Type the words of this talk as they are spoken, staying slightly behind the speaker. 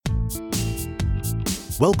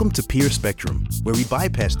Welcome to Peer Spectrum, where we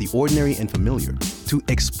bypass the ordinary and familiar to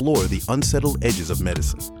explore the unsettled edges of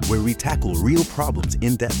medicine, where we tackle real problems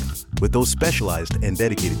in depth with those specialized and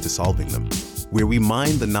dedicated to solving them, where we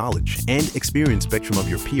mine the knowledge and experience spectrum of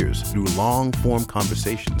your peers through long-form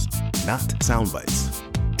conversations, not sound bites.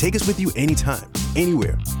 Take us with you anytime,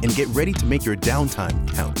 anywhere, and get ready to make your downtime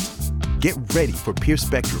count. Get ready for Peer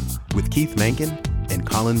Spectrum with Keith Mankin and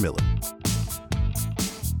Colin Miller.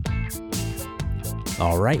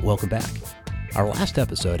 All right, welcome back. Our last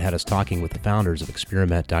episode had us talking with the founders of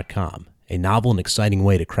Experiment.com, a novel and exciting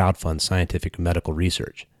way to crowdfund scientific and medical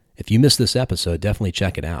research. If you missed this episode, definitely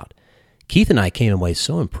check it out. Keith and I came away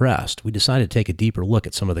so impressed, we decided to take a deeper look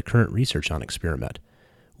at some of the current research on Experiment.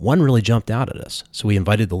 One really jumped out at us, so we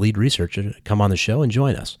invited the lead researcher to come on the show and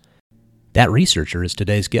join us. That researcher is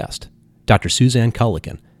today's guest, Dr. Suzanne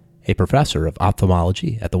Culligan, a professor of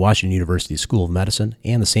ophthalmology at the Washington University School of Medicine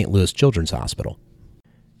and the St. Louis Children's Hospital.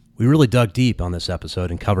 We really dug deep on this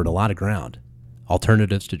episode and covered a lot of ground.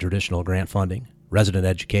 Alternatives to traditional grant funding, resident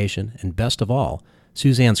education, and best of all,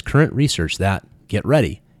 Suzanne's current research that, get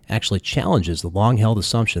ready, actually challenges the long-held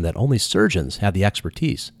assumption that only surgeons have the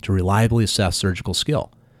expertise to reliably assess surgical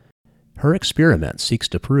skill. Her experiment seeks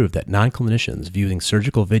to prove that non-clinicians viewing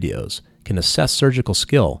surgical videos can assess surgical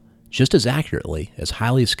skill just as accurately as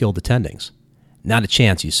highly skilled attendings. Not a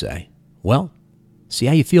chance, you say. Well, see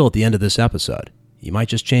how you feel at the end of this episode. You might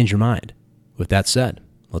just change your mind. With that said,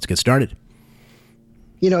 let's get started.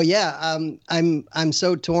 I'm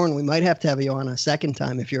so torn. We might have to have you on a second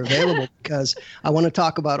time if you're available because I want to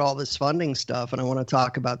talk about all this funding stuff and I want to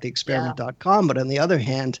talk about the experiment.com. But on the other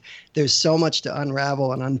hand, there's so much to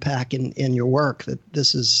unravel and unpack in your work that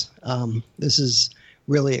this is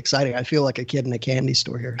really exciting. I feel like a kid in a candy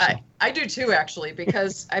store here. So. I do too, actually,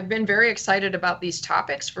 because I've been very excited about these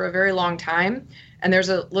topics for a very long time. And there's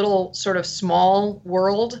a little sort of small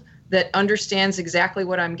world that understands exactly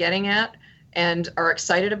what I'm getting at and are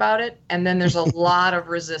excited about it. And then there's a lot of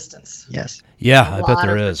resistance. Yes. Yeah, I bet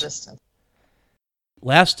there is. Resistance.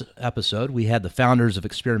 Last episode, we had the founders of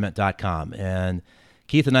Experiment.com. And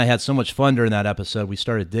Keith and I had so much fun during that episode, we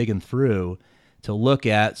started digging through to look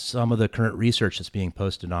at some of the current research that's being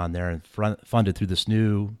posted on there and funded through this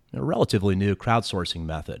new, relatively new crowdsourcing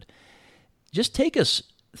method. Just take us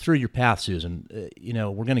through your path, Susan.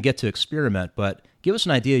 We're going to get to Experiment, but give us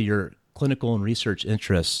an idea of your clinical and research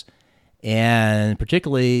interests and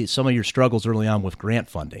particularly some of your struggles early on with grant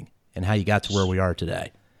funding and how you got to where we are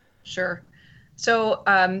today. Sure. So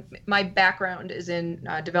my background is in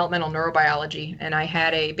developmental neurobiology, and I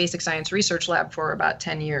had a basic science research lab for about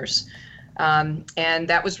 10 years. And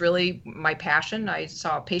that was really my passion. I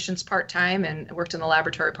saw patients part-time and worked in the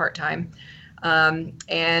laboratory part-time,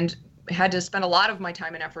 and had to spend a lot of my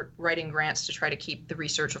time and effort writing grants to try to keep the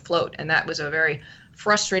research afloat. And that was a very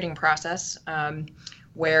frustrating process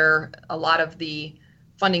where a lot of the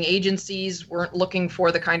funding agencies weren't looking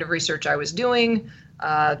for the kind of research I was doing.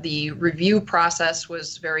 The review process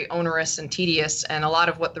was very onerous and tedious, and a lot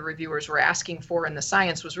of what the reviewers were asking for in the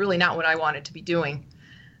science was really not what I wanted to be doing.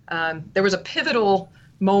 There was a pivotal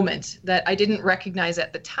moment that I didn't recognize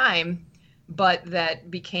at the time, but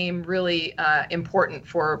that became really important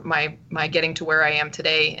for my getting to where I am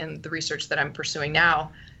today and the research that I'm pursuing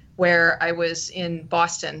now, where I was in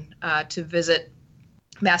Boston to visit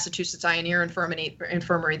Massachusetts Eye and Ear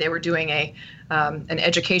Infirmary. They were doing an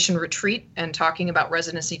education retreat and talking about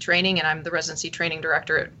residency training, and I'm the residency training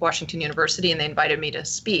director at Washington University, and they invited me to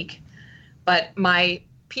speak. But my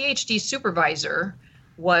PhD supervisor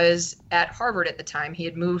was at Harvard at the time. He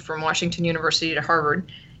had moved from Washington University to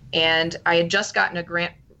Harvard, and I had just gotten a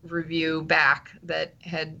grant review back that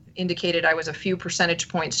had indicated I was a few percentage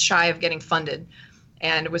points shy of getting funded,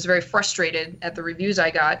 and was very frustrated at the reviews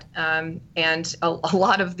I got. And a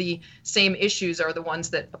lot of the same issues are the ones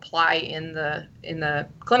that apply in the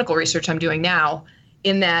clinical research I'm doing now,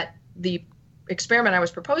 in that the experiment I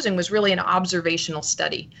was proposing was really an observational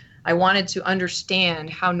study. I wanted to understand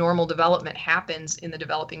how normal development happens in the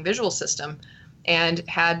developing visual system, and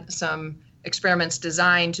had some experiments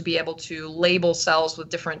designed to be able to label cells with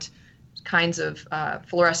different kinds of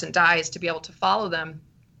fluorescent dyes to be able to follow them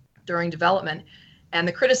during development. And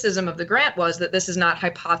the criticism of the grant was that this is not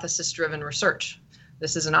hypothesis-driven research.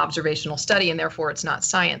 This is an observational study, and therefore it's not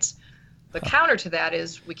science. The counter to that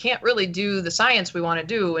is we can't really do the science we want to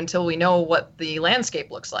do until we know what the landscape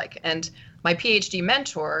looks like. And my PhD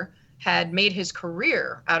mentor had made his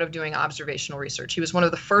career out of doing observational research. He was one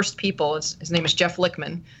of the first people, his name is Jeff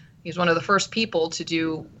Lickman. He's one of the first people to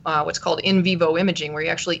do what's called in vivo imaging, where you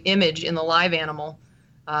actually image in the live animal,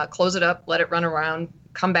 close it up, let it run around,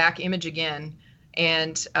 come back, image again.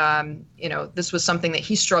 And, this was something that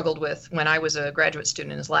he struggled with when I was a graduate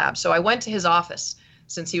student in his lab. So I went to his office,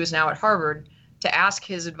 since he was now at Harvard, to ask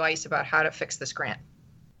his advice about how to fix this grant.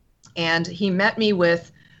 And he met me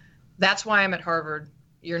with, that's why I'm at Harvard.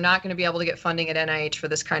 You're not going to be able to get funding at NIH for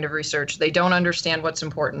this kind of research. They don't understand what's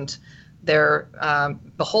important. They're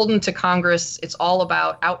beholden to Congress. It's all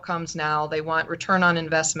about outcomes now. They want return on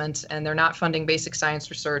investment, and they're not funding basic science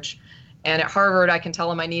research. And at Harvard, I can tell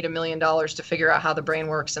them I need $1 million to figure out how the brain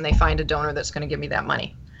works, and they find a donor that's going to give me that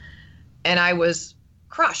money. And I was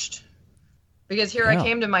crushed, because here I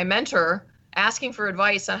came to my mentor asking for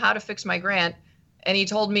advice on how to fix my grant, and he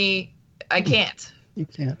told me, I can't. You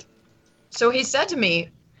can't. So he said to me,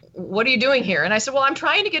 what are you doing here? And I said, well, I'm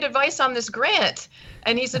trying to get advice on this grant.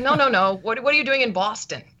 And he said, no. What are you doing in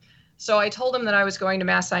Boston? So I told him that I was going to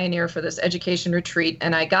Mass Eye for this education retreat,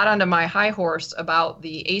 and I got onto my high horse about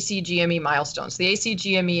the ACGME milestones. The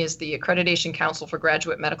ACGME is the Accreditation Council for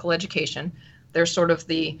Graduate Medical Education. They're sort of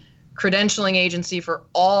the credentialing agency for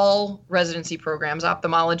all residency programs,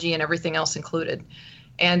 ophthalmology and everything else included.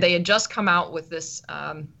 And they had just come out with this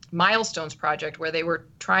milestones project where they were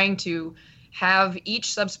trying to have each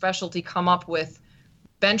subspecialty come up with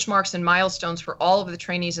benchmarks and milestones for all of the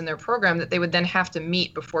trainees in their program that they would then have to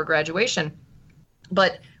meet before graduation.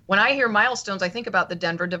 But when I hear milestones, I think about the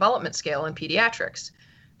Denver Development Scale in pediatrics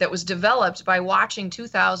that was developed by watching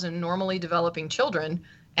 2,000 normally developing children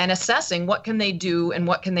and assessing what can they do and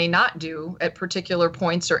what can they not do at particular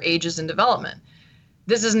points or ages in development.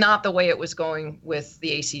 This is not the way it was going with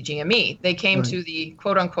the ACGME. They came to the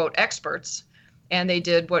quote unquote experts, and they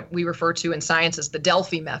did what we refer to in science as the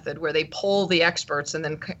Delphi method, where they poll the experts and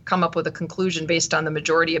then come up with a conclusion based on the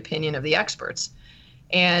majority opinion of the experts.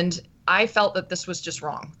 And I felt that this was just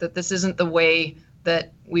wrong, that this isn't the way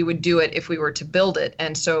that we would do it if we were to build it.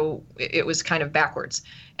 And so it was kind of backwards.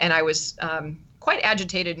 And I was quite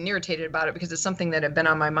agitated and irritated about it because it's something that had been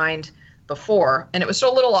on my mind before. And it was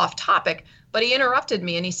so a little off topic, but he interrupted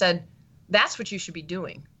me and he said, that's what you should be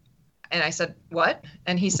doing. And I said, what?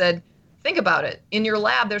 And he said, think about it. In your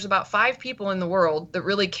lab, there's about 5 people in the world that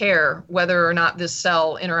really care whether or not this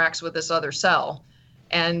cell interacts with this other cell.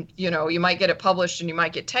 And, you might get it published and you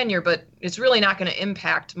might get tenure, but it's really not going to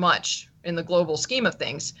impact much in the global scheme of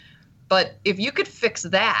things. But if you could fix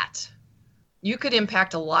that, you could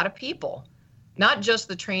impact a lot of people, not just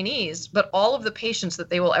the trainees, but all of the patients that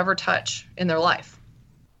they will ever touch in their life.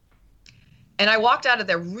 And I walked out of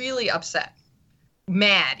there really upset.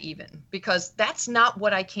 Mad even, because that's not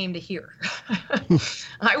what I came to hear.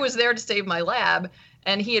 I was there to save my lab,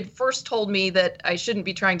 and he had first told me that I shouldn't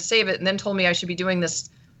be trying to save it, and then told me I should be doing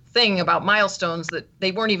this thing about milestones that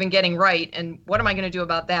they weren't even getting right, and what am I going to do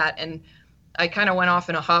about that? And I kind of went off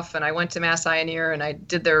in a huff, and I went to Mass Eye and I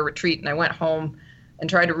did their retreat, and I went home and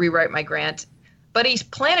tried to rewrite my grant. But he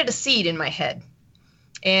planted a seed in my head.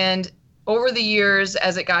 And over the years,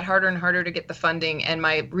 as it got harder and harder to get the funding, and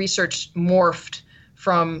my research morphed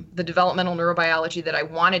from the developmental neurobiology that I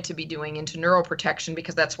wanted to be doing into neuroprotection,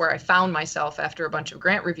 because that's where I found myself after a bunch of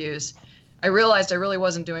grant reviews, I realized I really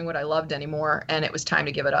wasn't doing what I loved anymore, and it was time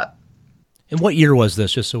to give it up. And what year was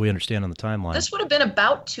this, just so we understand on the timeline? This would have been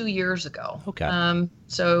about 2 years ago. Okay.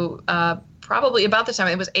 So probably about the time,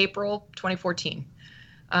 it was April 2014.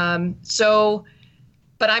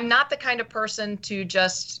 But I'm not the kind of person to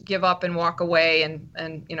just give up and walk away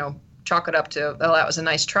and chalk it up to, well, that was a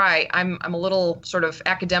nice try. I'm a little sort of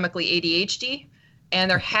academically ADHD, and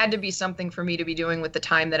there had to be something for me to be doing with the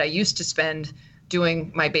time that I used to spend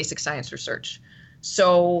doing my basic science research.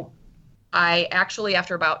 So I actually,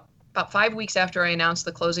 after about 5 weeks after I announced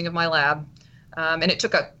the closing of my lab, and it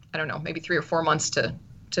took maybe 3 or 4 months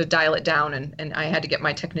to dial it down, and I had to get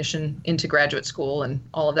my technician into graduate school and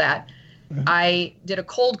all of that. Mm-hmm. I did a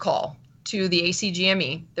cold call to the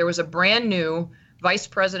ACGME. There was a brand new vice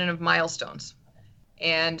president of milestones.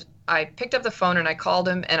 And I picked up the phone and I called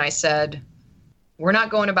him and I said, we're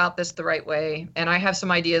not going about this the right way, and I have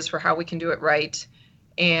some ideas for how we can do it right,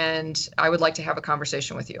 and I would like to have a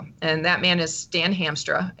conversation with you. And that man is Stan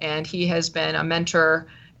Hamstra, and he has been a mentor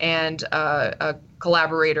and a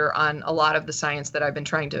collaborator on a lot of the science that I've been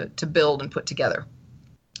trying to build and put together.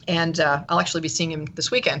 And I'll actually be seeing him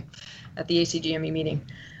this weekend at the ACGME meeting.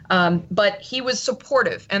 But he was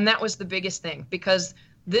supportive, and that was the biggest thing, because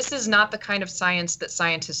this is not the kind of science that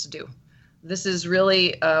scientists do. This is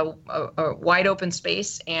really a wide open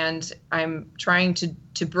space, and I'm trying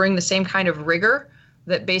to bring the same kind of rigor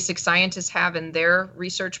that basic scientists have in their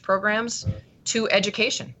research programs to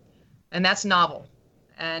education. And that's novel.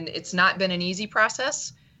 And it's not been an easy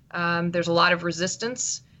process. There's a lot of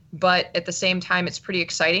resistance, but at the same time, it's pretty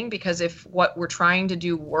exciting, because if what we're trying to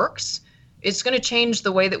do works, it's going to change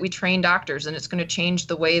the way that we train doctors, and it's going to change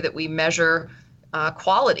the way that we measure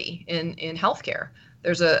quality in healthcare.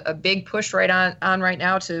 There's a big push on right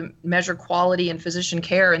now to measure quality in physician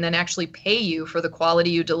care and then actually pay you for the quality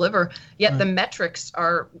you deliver. Yet the metrics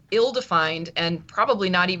are ill-defined and probably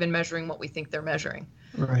not even measuring what we think they're measuring.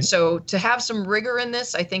 Right. So to have some rigor in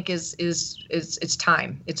this, I think is it's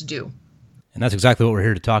time. It's due. And that's exactly what we're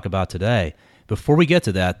here to talk about today. Before we get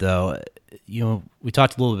to that, though, we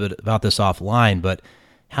talked a little bit about this offline, but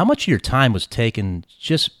how much of your time was taken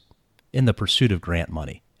just in the pursuit of grant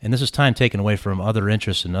money? And this is time taken away from other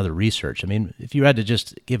interests and other research. I mean, if you had to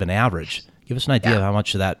just give an average, give us an idea of how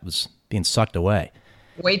much of that was being sucked away.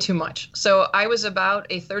 Way too much. So I was about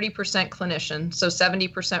a 30% clinician, so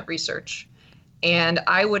 70% research. And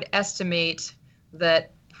I would estimate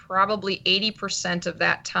that probably 80% of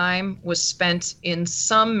that time was spent in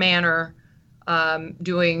some manner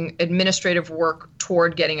doing administrative work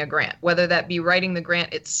toward getting a grant, whether that be writing the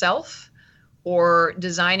grant itself or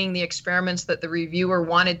designing the experiments that the reviewer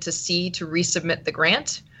wanted to see to resubmit the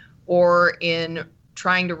grant, or in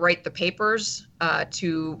trying to write the papers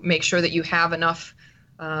to make sure that you have enough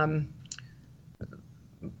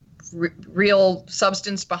real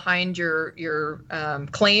substance behind your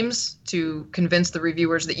claims to convince the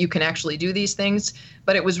reviewers that you can actually do these things.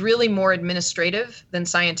 But it was really more administrative than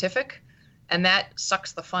scientific, and that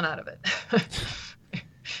sucks the fun out of it.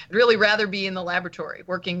 I'd really rather be in the laboratory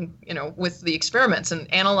working, with the experiments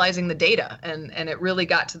and analyzing the data. And it really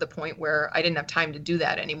got to the point where I didn't have time to do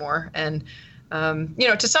that anymore. And,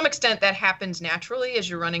 to some extent that happens naturally as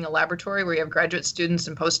you're running a laboratory where you have graduate students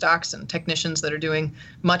and postdocs and technicians that are doing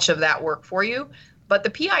much of that work for you. But the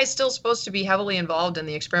PI is still supposed to be heavily involved in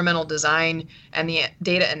the experimental design and the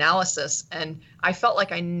data analysis. And I felt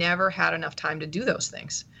like I never had enough time to do those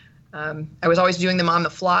things. I was always doing them on the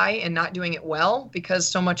fly and not doing it well because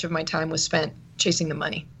so much of my time was spent chasing the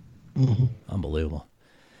money. Mm-hmm. Unbelievable.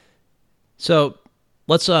 So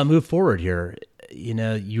let's move forward here.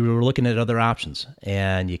 You were looking at other options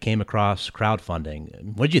and you came across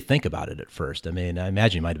crowdfunding. What did you think about it at first? I mean, I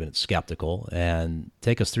imagine you might have been skeptical, and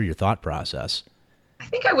take us through your thought process. I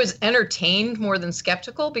think I was entertained more than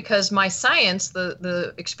skeptical because my science,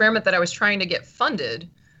 the experiment that I was trying to get funded,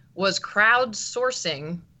 was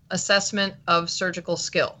crowdsourcing assessment of surgical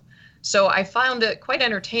skill. So I found it quite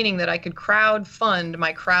entertaining that I could crowd-fund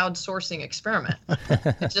my crowdsourcing experiment.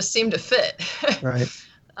 It just seemed to fit. Right.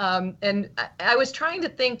 And I was trying to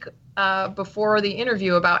think before the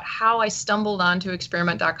interview about how I stumbled onto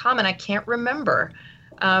experiment.com, and I can't remember.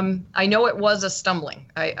 I know it was a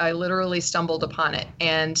stumbling. I literally stumbled upon it.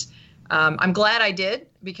 And I'm glad I did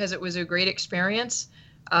because it was a great experience.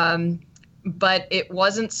 But it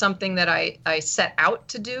wasn't something that I set out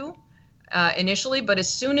to do initially. But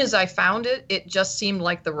as soon as I found it, it just seemed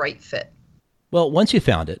like the right fit. Well, once you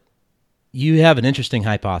found it, you have an interesting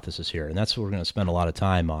hypothesis here, and that's what we're going to spend a lot of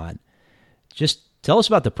time on. Just tell us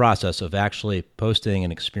about the process of actually posting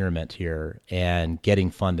an experiment here and getting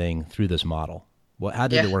funding through this model. How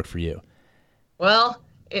did it work for you? Well,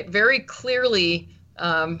 it very clearly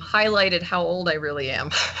highlighted how old I really am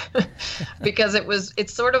because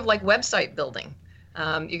it's sort of like website building.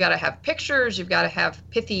 You got to have pictures, you've got to have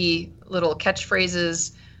pithy little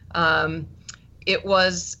catchphrases.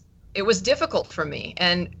 It was difficult for me,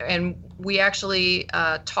 and we actually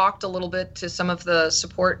talked a little bit to some of the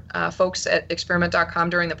support folks at experiment.com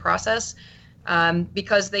during the process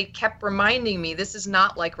because they kept reminding me this is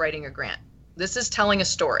not like writing a grant. This is telling a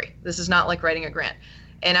story. This is not like writing a grant.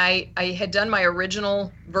 And I had done my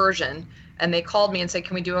original version, and they called me and said,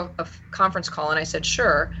 can we do a conference call? And I said,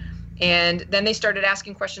 sure. And then they started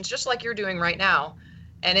asking questions just like you're doing right now.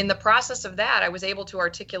 And in the process of that, I was able to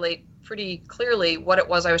articulate pretty clearly what it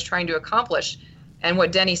was I was trying to accomplish. And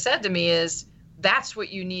what Denny said to me is, that's what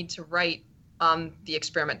you need to write on the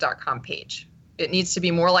experiment.com page. It needs to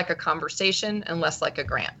be more like a conversation and less like a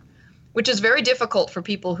grant, which is very difficult for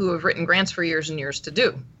people who have written grants for years and years to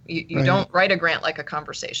do. You right. Don't write a grant like a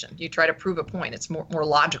conversation. You try to prove a point. It's more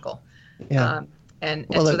logical. Yeah. And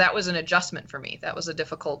so that was an adjustment for me. That was a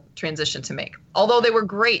difficult transition to make, although they were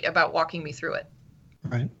great about walking me through it.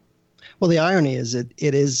 Right. Well, the irony is it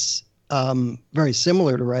is very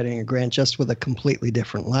similar to writing a grant, just with a completely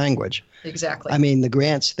different language. Exactly. I mean, the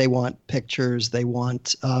grants, they want pictures, they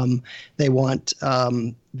want the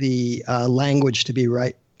language to be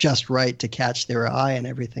right, just right to catch their eye and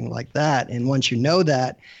everything like that. And once you know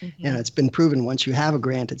that, and it's been proven, once you have a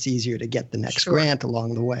grant, it's easier to get the next grant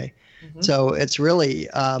along the way. Mm-hmm. So it's really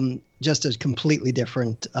just a completely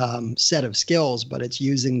different set of skills, but it's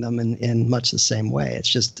using them in much the same way. It's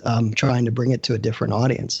just trying to bring it to a different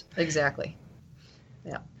audience. Exactly.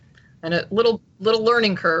 Yeah. and a little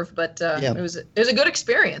learning curve, but it was a good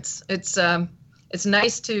experience. It's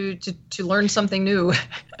nice to learn something new.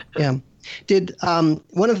 Yeah. Did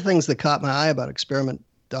one of the things that caught my eye about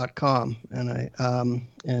experiment.com,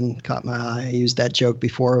 and caught my eye, I used that joke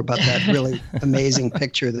before about that really amazing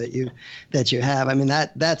picture that you have. I mean,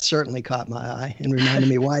 that certainly caught my eye and reminded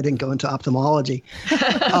me why I didn't go into ophthalmology.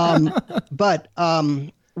 But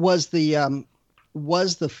was the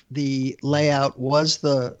layout, was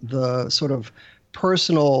the sort of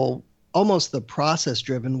personal, almost the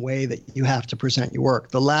process-driven way that you have to present your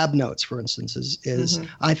work. The lab notes, for instance, is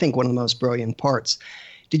I think one of the most brilliant parts.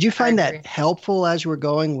 Did you find that helpful as you were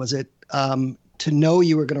going? Was it to know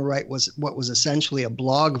you were going to write what was essentially a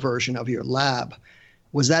blog version of your lab?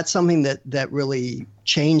 Was that something that really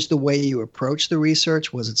changed the way you approach the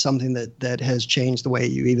research? Was it something that has changed the way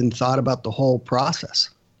you even thought about the whole process?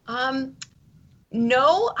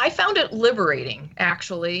 No, I found it liberating,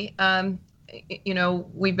 actually.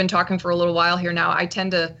 We've been talking for a little while here now. I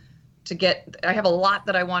tend to I have a lot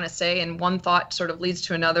that I want to say, and one thought sort of leads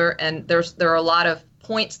to another, and there are a lot of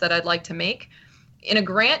points that I'd like to make. In a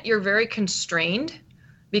grant, you're very constrained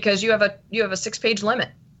because you have a 6-page limit,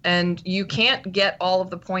 and you can't get all of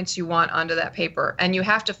the points you want onto that paper, and you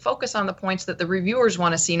have to focus on the points that the reviewers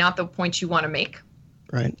want to see, not the points you want to make.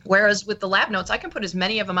 Right. Whereas with the lab notes, I can put as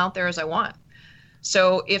many of them out there as I want.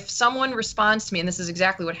 So if someone responds to me, and this is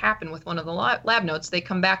exactly what happened with one of the lab notes, they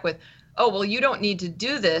come back with, oh, well, you don't need to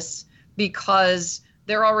do this because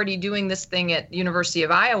they're already doing this thing at University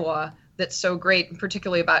of Iowa that's so great,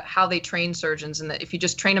 particularly about how they train surgeons, and that if you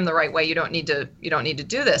just train them the right way, you don't need to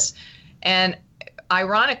do this. And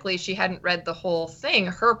ironically, she hadn't read the whole thing.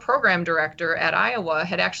 Her program director at Iowa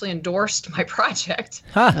had actually endorsed my project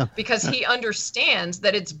because he understands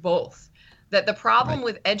that it's both. That the problem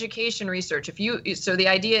with education research, so the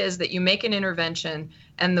idea is that you make an intervention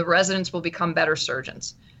and the residents will become better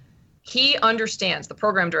surgeons. He understands, the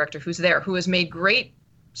program director who's there, who has made great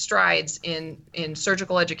strides in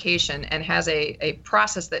surgical education and has a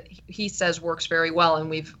process that he says works very well, and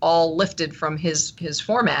we've all lifted from his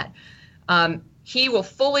format. He will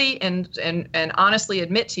fully and honestly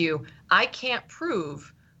admit to you, I can't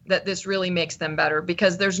prove that this really makes them better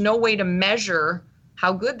because there's no way to measure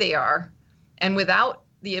how good they are. And without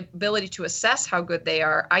the ability to assess how good they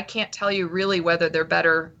are, I can't tell you really whether they're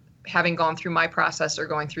better having gone through my process or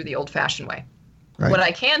going through the old-fashioned way. Right. What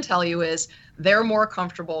I can tell you is they're more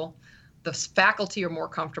comfortable, the faculty are more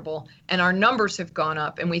comfortable, and our numbers have gone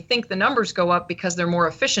up. And we think the numbers go up because they're more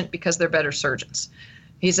efficient because they're better surgeons.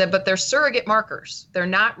 He said, but they're surrogate markers. They're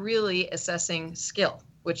not really assessing skill,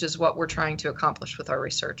 which is what we're trying to accomplish with our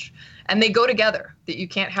research. And they go together, that you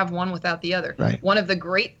can't have one without the other. Right. One of the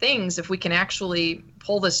great things, if we can actually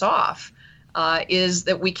pull this off, is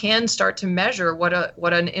that we can start to measure what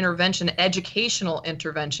an intervention, educational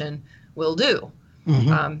intervention, will do.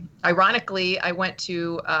 Mm-hmm. Ironically, I went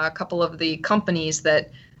to a couple of the companies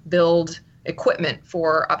that build equipment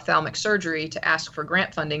for ophthalmic surgery to ask for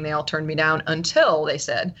grant funding. They all turned me down until they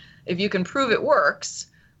said, if you can prove it works,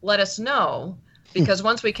 let us know. Because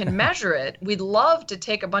once we can measure it, we'd love to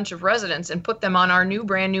take a bunch of residents and put them on our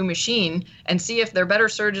brand new machine and see if they're better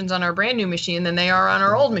surgeons on our brand new machine than they are on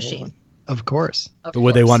our old machine. Of course. But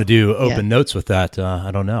would they want to do open notes with that?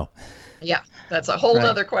 I don't know. Yeah, that's a whole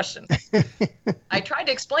other question. I tried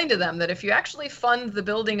to explain to them that if you actually fund the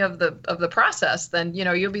building of the process, then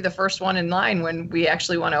you'll be the first one in line when we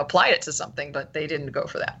actually want to apply it to something. But they didn't go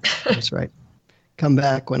for that. That's right. Come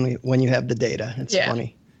back when you have the data. It's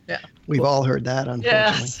funny. Yeah. We've all heard that,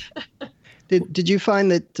 unfortunately. Yes. Did you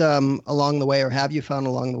find that along the way, or have you found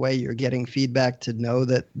along the way, you're getting feedback to know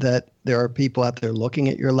that there are people out there looking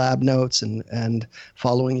at your lab notes and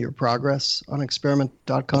following your progress on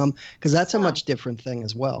experiment.com? Because that's a much different thing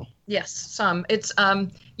as well. Yes, some. It's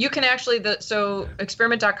you can actually so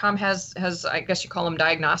experiment.com has I guess you call them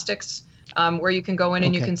diagnostics, where you can go in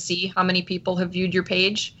and you can see how many people have viewed your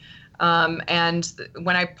page. And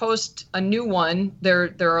when I post a new one,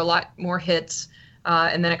 there are a lot more hits,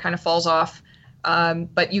 and then it kind of falls off.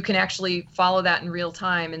 But you can actually follow that in real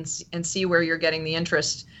time and see where you're getting the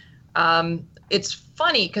interest. It's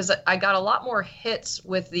funny because I got a lot more hits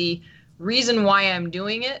with the reason why I'm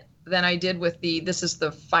doing it than I did with this is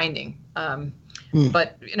the finding.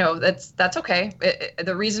 But that's okay.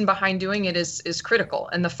 The reason behind doing it is critical,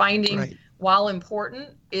 and the finding, while important,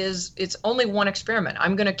 it's only one experiment.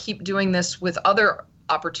 I'm going to keep doing this with other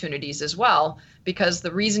opportunities as well, because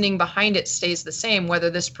the reasoning behind it stays the same, whether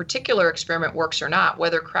this particular experiment works or not.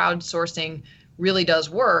 Whether crowdsourcing really does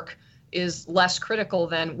work is less critical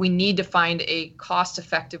than we need to find a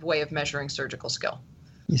cost-effective way of measuring surgical skill.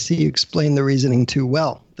 You see, you explain the reasoning too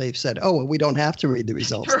well. They've said, oh, well, we don't have to read the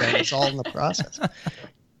results. Right. Then it's all in the process.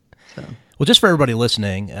 So. Well, just for everybody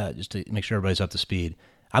listening, just to make sure everybody's up to speed,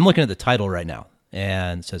 I'm looking at the title right now,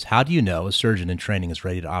 and it says, how do you know a surgeon in training is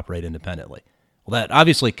ready to operate independently? Well, that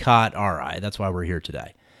obviously caught our eye. That's why we're here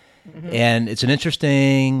today. Mm-hmm. And it's an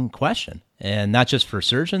interesting question, and not just for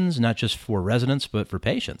surgeons, not just for residents, but for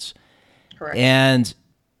patients. Correct. And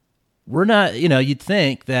we're not, you'd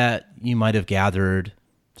think that you might have gathered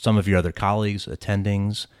some of your other colleagues,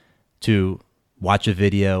 attendings, to watch a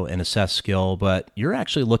video and assess skill, but you're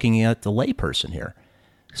actually looking at the layperson here.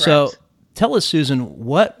 Correct. So tell us, Susan,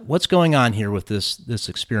 what's going on here with this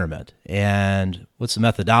experiment, and what's the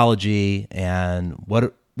methodology, and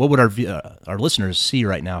what would our listeners see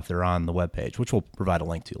right now if they're on the webpage, which we'll provide a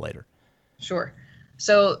link to later? Sure.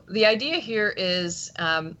 So the idea here is,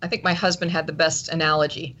 I think my husband had the best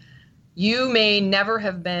analogy. You may never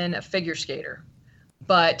have been a figure skater,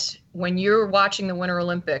 but when you're watching the Winter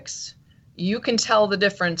Olympics, you can tell the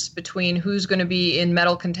difference between who's going to be in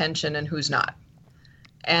medal contention and who's not.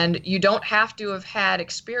 And you don't have to have had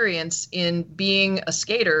experience in being a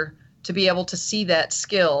skater to be able to see that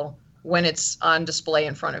skill when it's on display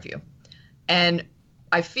in front of you. And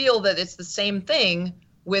I feel that it's the same thing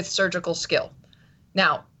with surgical skill.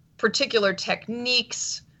 Now, particular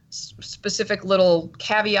techniques, specific little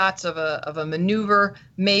caveats of a maneuver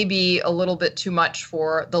may be a little bit too much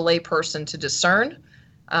for the layperson to discern.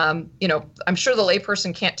 I'm sure the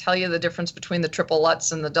layperson can't tell you the difference between the triple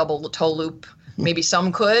Lutz and the double toe loop. Maybe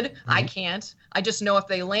some could. Mm-hmm. I can't. I just know if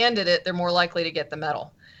they landed it, they're more likely to get the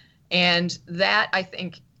medal. And that, I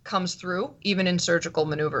think, comes through even in surgical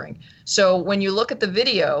maneuvering. So when you look at the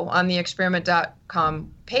video on the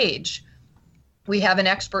experiment.com page, we have an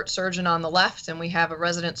expert surgeon on the left and we have a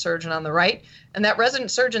resident surgeon on the right. And that resident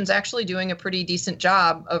surgeon's actually doing a pretty decent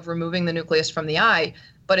job of removing the nucleus from the eye,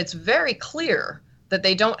 but it's very clear that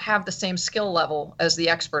they don't have the same skill level as the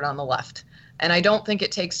expert on the left. And I don't think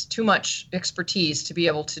it takes too much expertise to be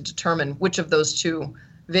able to determine which of those two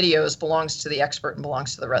videos belongs to the expert and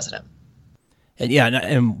belongs to the resident.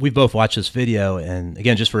 And we both watched this video, and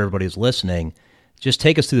again, just for everybody who's listening, just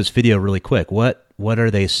take us through this video really quick. What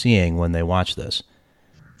are they seeing when they watch this?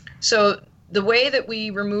 So the way that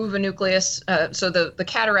we remove a nucleus, so the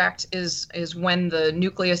cataract is when the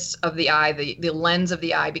nucleus of the eye, the lens of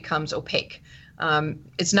the eye becomes opaque.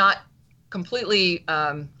 It's not completely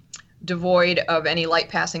devoid of any light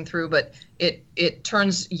passing through, but it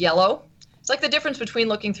turns yellow. It's like the difference between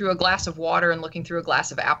looking through a glass of water and looking through a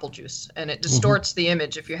glass of apple juice, and it distorts the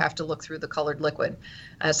image if you have to look through the colored liquid.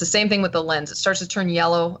 It's the same thing with the lens. It starts to turn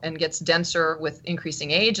yellow and gets denser with increasing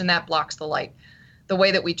age, and that blocks the light. The way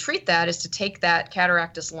that we treat that is to take that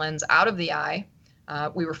cataractus lens out of the eye.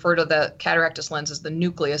 We refer to the cataractus lens as the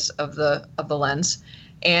nucleus of the lens.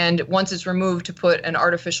 And once it's removed, to put an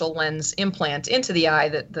artificial lens implant into the eye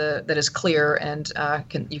that is clear and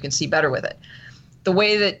you can see better with it. The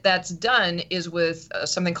way that that's done is with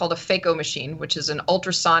something called a phaco machine, which is an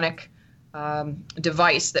ultrasonic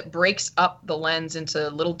device that breaks up the lens into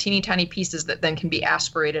little teeny tiny pieces that then can be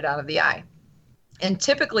aspirated out of the eye. And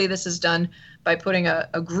typically this is done by putting a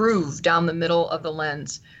groove down the middle of the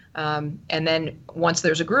lens. And then once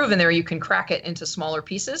there's a groove in there, you can crack it into smaller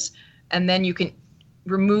pieces, and then you can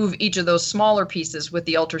remove each of those smaller pieces with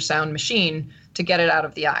the ultrasound machine to get it out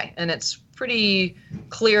of the eye. And it's pretty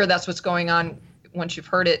clear that's what's going on. Once you've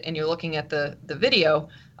heard it and you're looking at the video,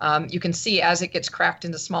 you can see as it gets cracked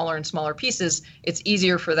into smaller and smaller pieces, it's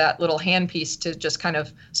easier for that little handpiece to just kind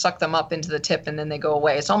of suck them up into the tip, and then they go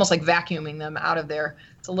away. It's almost like vacuuming them out of there.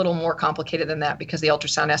 It's a little more complicated than that because the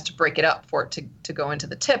ultrasound has to break it up for it to go into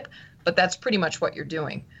the tip, but that's pretty much what you're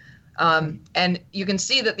doing. And you can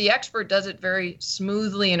see that the expert does it very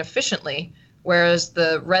smoothly and efficiently, whereas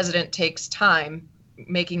the resident takes time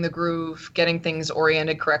making the groove, getting things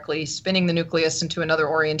oriented correctly, spinning the nucleus into another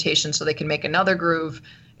orientation so they can make another groove.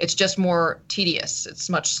 It's just more tedious. It's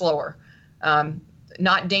much slower.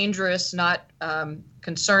 Not dangerous, not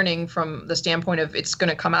concerning from the standpoint of it's going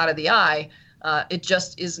to come out of the eye. It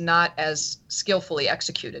just is not as skillfully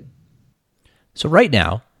executed. So right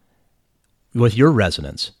now, with your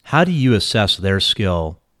residents, how do you assess their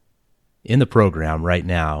skill in the program right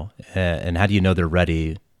now, and how do you know they're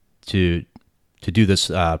ready to do this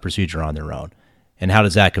procedure on their own? And how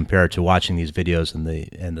does that compare to watching these videos and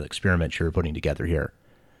the experiment you're putting together here?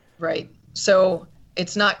 Right. So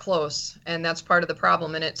it's not close, and that's part of the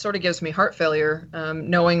problem. And it sort of gives me heart failure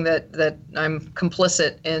knowing that I'm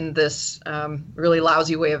complicit in this really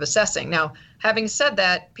lousy way of assessing. Now, having said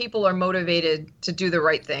that, people are motivated to do the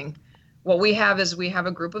right thing. What we have is we have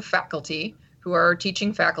a group of faculty who are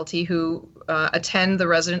teaching faculty who attend the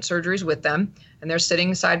resident surgeries with them, and they're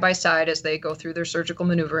sitting side by side as they go through their surgical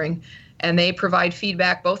maneuvering, and they provide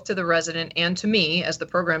feedback both to the resident and to me as the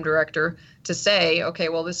program director to say, okay,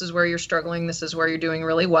 well, this is where you're struggling, this is where you're doing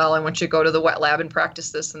really well, I want you to go to the wet lab and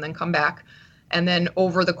practice this and then come back. And then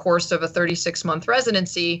over the course of a 36-month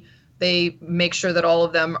residency, they make sure that all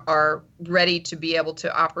of them are ready to be able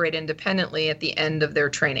to operate independently at the end of their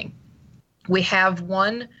training. We have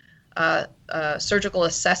one surgical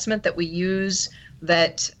assessment that we use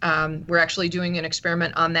that we're actually doing an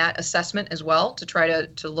experiment on that assessment as well to try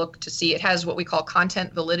to look to see. It has what we call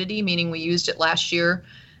content validity, meaning we used it last year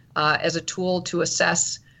as a tool to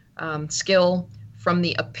assess skill from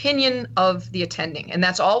the opinion of the attending. And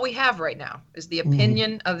that's all we have right now is the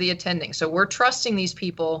opinion of the attending. So we're trusting these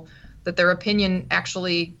people that their opinion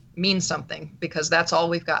actually means something because that's all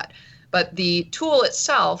we've got. But the tool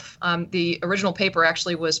itself, the original paper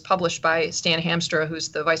actually was published by Stan Hamstra, who's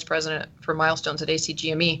the vice president for milestones at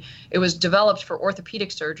ACGME. It was developed for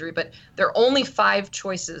orthopedic surgery, but there are only 5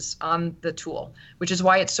 choices on the tool, which is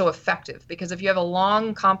why it's so effective. Because if you have a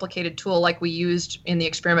long, complicated tool like we used in the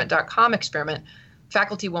experiment.com experiment,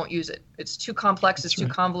 faculty won't use it. It's too complex, it's too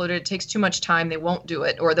convoluted, it takes too much time, they won't do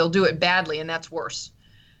it, or they'll do it badly, and that's worse.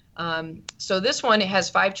 So this one, it has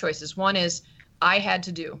 5 choices. One is, I had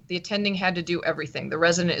to do. The attending had to do everything. The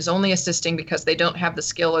resident is only assisting because they don't have the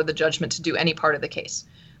skill or the judgment to do any part of the case.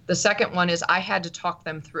 The second one is I had to talk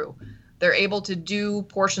them through. They're able to do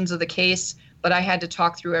portions of the case, but I had to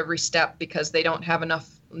talk through every step because they don't have enough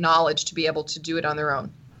knowledge to be able to do it on their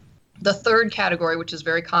own. The third category, which is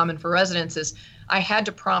very common for residents, is I had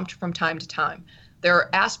to prompt from time to time. There are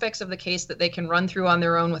aspects of the case that they can run through on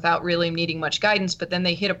their own without really needing much guidance, but then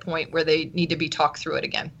they hit a point where they need to be talked through it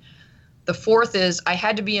again. The fourth is I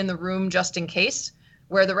had to be in the room just in case,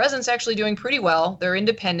 where the resident's actually doing pretty well. They're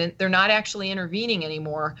independent. They're not actually intervening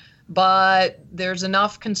anymore, but there's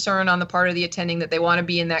enough concern on the part of the attending that they want to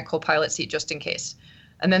be in that co-pilot seat just in case.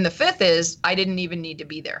 And then the fifth is I didn't even need to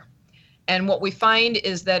be there. And what we find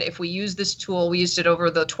is that if we use this tool, we used it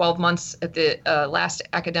over the 12 months at the last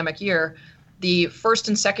academic year, the first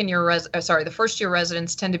and second year, the first year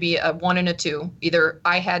residents tend to be a 1 and a 2. Either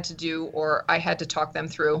I had to do or I had to talk them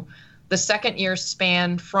through. The second year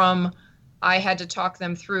span from I had to talk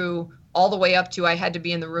them through all the way up to I had to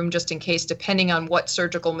be in the room just in case, depending on what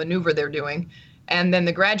surgical maneuver they're doing. And then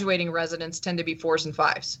the graduating residents tend to be 4s and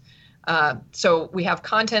 5s. So we have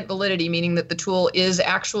content validity, meaning that the tool is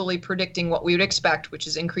actually predicting what we would expect, which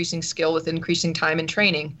is increasing skill with increasing time and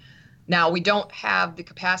training. Now, we don't have the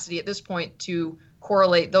capacity at this point to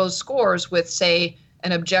correlate those scores with, say,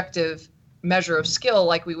 an objective measure of skill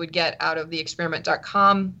like we would get out of the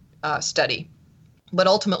experiment.com study. But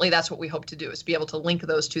ultimately, that's what we hope to do, is be able to link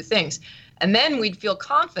those two things. And then we'd feel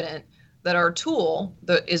confident that our tool,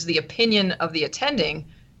 that is the opinion of the attending,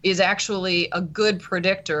 is actually a good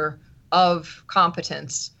predictor of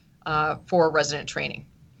competence for resident training.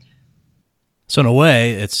 So in a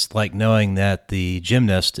way, it's like knowing that the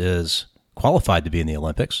gymnast is qualified to be in the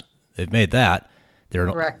Olympics. They've made that. They're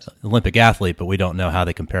an Olympic athlete, but we don't know how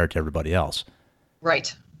they compare to everybody else.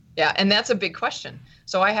 Right. Yeah, and that's a big question.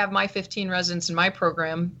 So I have my 15 residents in my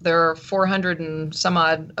program. There are 400 and some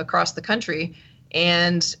odd across the country.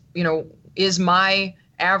 And, is my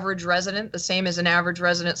average resident the same as an average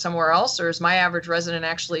resident somewhere else, or is my average resident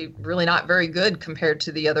actually really not very good compared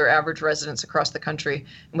to the other average residents across the country?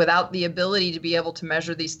 And without the ability to be able to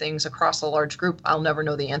measure these things across a large group, I'll never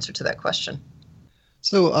know the answer to that question.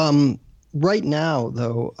 So right now,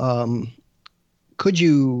 though, could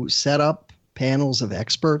you set up panels of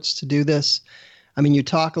experts to do this? I mean, you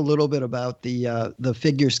talk a little bit about the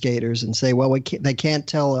figure skaters and say, well, they can't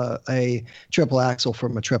tell a triple axel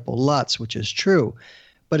from a triple Lutz, which is true.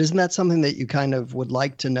 But isn't that something that you kind of would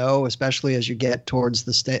like to know, especially as you get towards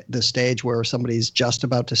the stage where somebody's just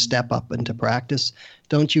about to step up into practice?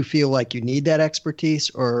 Don't you feel like you need that expertise,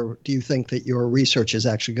 or do you think that your research is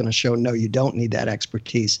actually going to show, no, you don't need that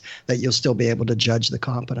expertise, that you'll still be able to judge the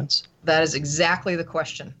competence? That is exactly the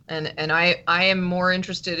question. And I am more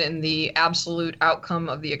interested in the absolute outcome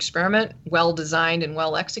of the experiment, well designed and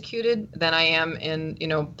well executed, than I am in,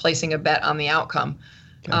 placing a bet on the outcome.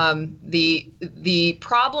 Okay. The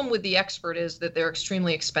problem with the expert is that they're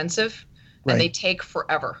extremely expensive and they take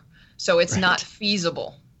forever. So it's not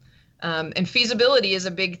feasible. And feasibility is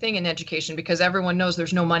a big thing in education because everyone knows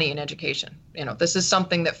there's no money in education. This is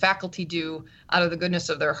something that faculty do out of the goodness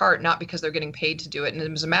of their heart, not because they're getting paid to do it. And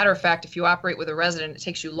as a matter of fact, if you operate with a resident, it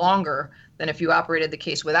takes you longer than if you operated the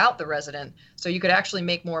case without the resident. So you could actually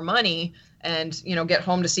make more money and, get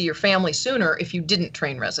home to see your family sooner if you didn't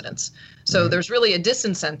train residents. So there's really a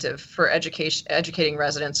disincentive for educating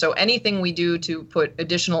residents. So anything we do to put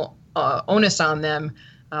additional onus on them,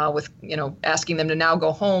 with asking them to now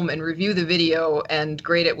go home and review the video and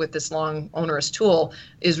grade it with this long onerous tool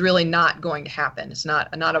is really not going to happen. It's not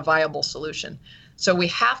a viable solution. So we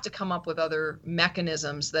have to come up with other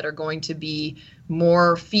mechanisms that are going to be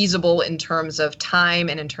more feasible in terms of time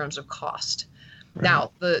and in terms of cost. Right.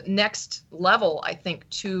 Now, the next level, I think,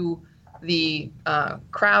 to the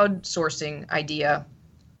crowdsourcing idea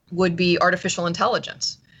would be artificial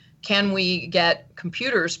intelligence. Can we get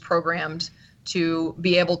computers programmed to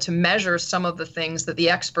be able to measure some of the things that the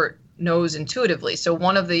expert knows intuitively? So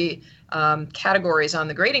one of the categories on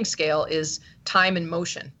the grading scale is time and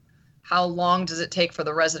motion. How long does it take for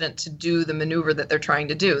the resident to do the maneuver that they're trying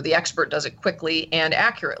to do? The expert does it quickly and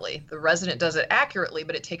accurately. The resident does it accurately,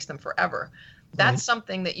 but it takes them forever. That's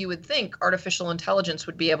something that you would think artificial intelligence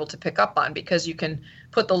would be able to pick up on, because you can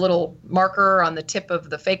put the little marker on the tip of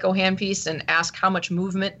the phaco handpiece and ask how much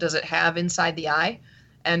movement does it have inside the eye,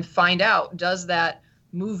 and find out, does that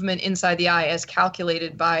movement inside the eye as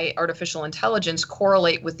calculated by artificial intelligence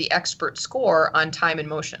correlate with the expert score on time and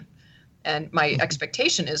motion? And my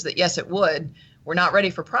expectation is that yes, it would. We're not ready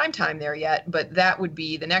for prime time there yet, but that would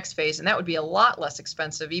be the next phase, and that would be a lot less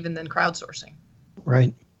expensive even than crowdsourcing.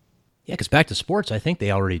 Right. Yeah, because back to sports, I think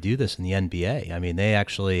they already do this in the NBA. I mean, they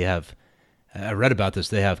actually have, I read about this,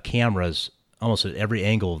 they have cameras almost at every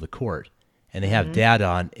angle of the court, and they have data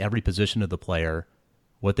on every position of the player,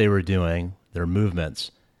 what they were doing, their movements.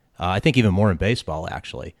 I think even more in baseball,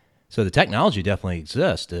 actually. So the technology definitely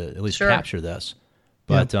exists to at least capture this.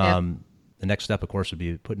 But the next step, of course, would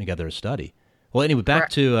be putting together a study. Well, anyway, back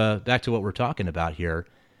to what we're talking about here.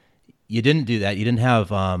 You didn't do that. You didn't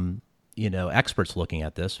have experts looking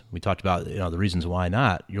at this. We talked about the reasons why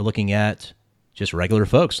not. You're looking at just regular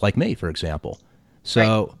folks like me, for example.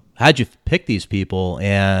 So how'd you pick these people,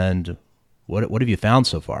 and what have you found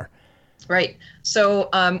so far? Right. So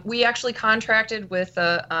we actually contracted with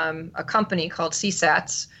a company called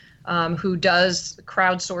CSATS, who does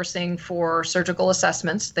crowdsourcing for surgical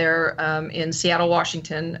assessments. They're in Seattle,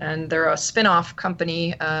 Washington, and they're a spin-off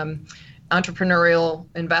company, entrepreneurial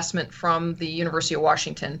investment from the University of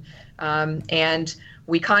Washington. And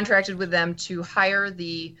we contracted with them to hire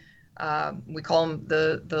the, we call them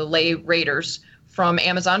the lay raters from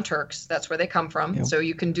Amazon Turks. That's where they come from. Yep. So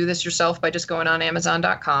you can do this yourself by just going on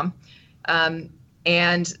Amazon.com.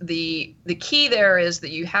 And the key there is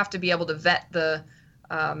that you have to be able to vet the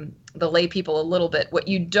lay people a little bit. What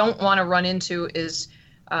you don't want to run into is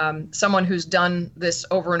someone who's done this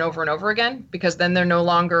over and over and over again, because then they're no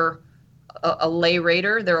longer a lay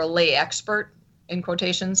rater, they're a lay expert, in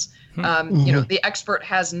quotations. The expert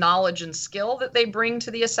has knowledge and skill that they bring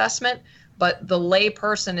to the assessment, but the lay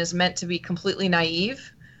person is meant to be completely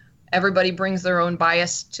naive. Everybody brings their own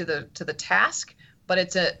bias to the task, but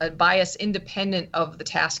it's a bias independent of the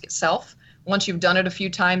task itself. Once you've done it a few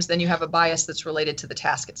times, then you have a bias that's related to the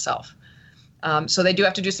task itself. So they do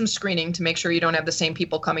have to do some screening to make sure you don't have the same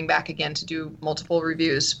people coming back again to do multiple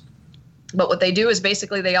reviews. But what they do is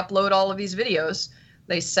basically they upload all of these videos.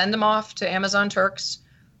 They send them off to Amazon Turks,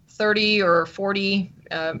 30 or 40,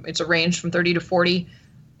 it's a range from 30 to 40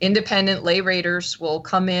 independent lay raters will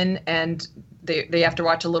come in, and they have to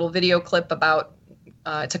watch a little video clip about,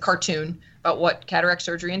 it's a cartoon, about what cataract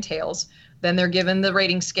surgery entails. Then they're given the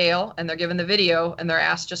rating scale, and they're given the video, and they're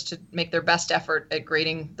asked just to make their best effort at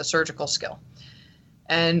grading the surgical skill.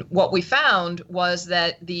 And what we found was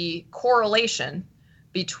that the correlation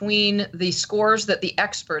between the scores that the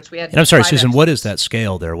experts, we had. And I'm sorry, Susan, what is that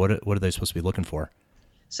scale there? What are they supposed to be looking for?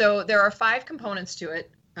 So there are 5 components to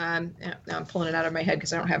it. Now I'm pulling it out of my head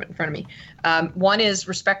because I don't have it in front of me. One is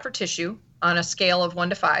respect for tissue on a scale of 1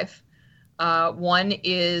 to 5. One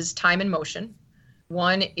is time and motion.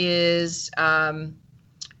 One is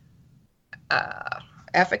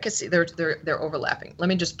efficacy. They're overlapping. Let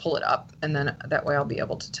me just pull it up, and then that way I'll be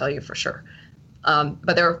able to tell you for sure.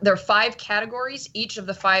 But there are 5 categories. Each of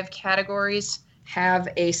the 5 categories have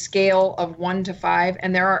a scale of 1 to 5,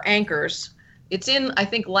 and there are anchors. It's in, I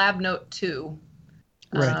think, Lab Note 2.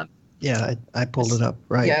 Right. Yeah, I pulled it up.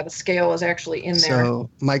 Right. Yeah, the scale is actually in there. So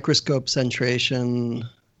microscope centration,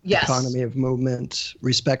 economy of movement,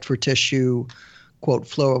 respect for tissue, quote,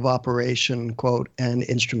 flow of operation, quote, and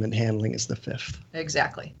instrument handling is the 5th.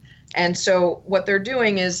 Exactly. And so what they're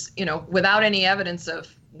doing is, without any evidence of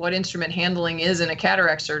what instrument handling is in a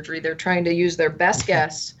cataract surgery, they're trying to use their best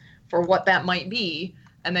guess for what that might be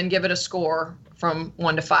and then give it a score from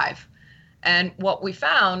 1 to 5. And what we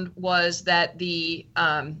found was that the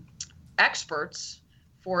experts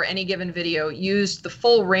for any given video used the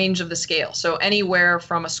full range of the scale. So anywhere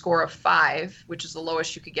from a score of 5, which is the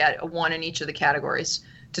lowest you could get, a 1 in each of the categories,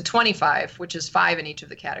 to 25, which is 5 in each of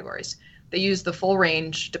the categories. They used the full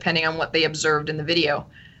range depending on what they observed in the video.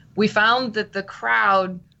 We found that the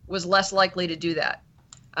crowd was less likely to do that.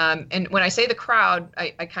 And when I say the crowd,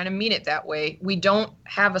 I kind of mean it that way. We don't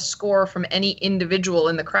have a score from any individual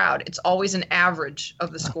in the crowd. It's always an average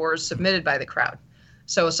of the scores submitted by the crowd.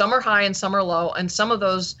 So some are high and some are low, and some of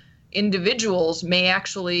those individuals may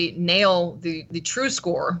actually nail the true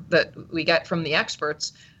score that we get from the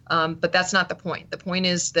experts, but that's not the point. The point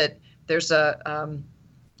is that there's a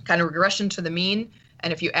kind of regression to the mean,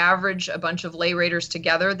 and if you average a bunch of lay raters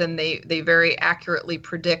together, then they very accurately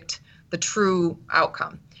predict the true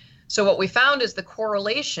outcome. So what we found is the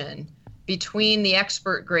correlation between the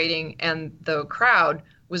expert grading and the crowd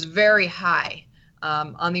was very high.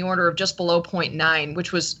 On the order of just below 0.9,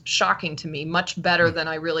 which was shocking to me, much better than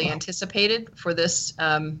I really anticipated for this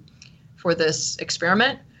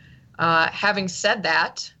experiment. Having said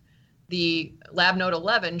that, the Lab Note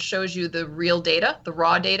 11 shows you the real data, the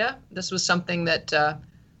raw data. This was something that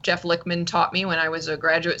Jeff Lichtman taught me when I was a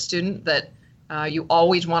graduate student, that you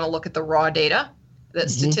always want to look at the raw data,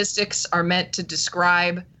 that statistics are meant to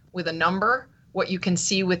describe with a number what you can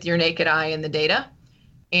see with your naked eye in the data.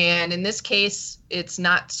 And in this case, it's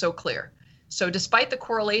not so clear. So despite the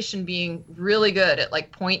correlation being really good at like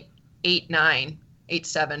 0.89,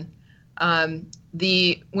 87,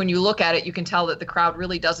 when you look at it, you can tell that the crowd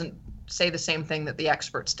really doesn't say the same thing that the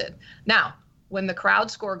experts did. Now, when the crowd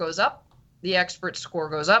score goes up, the expert score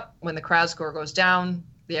goes up. When the crowd score goes down,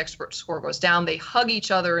 the expert score goes down. They hug each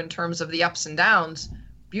other in terms of the ups and downs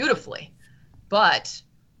beautifully, but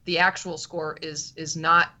the actual score is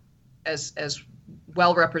not as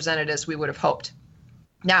well represented as we would have hoped.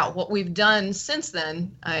 Now, what we've done since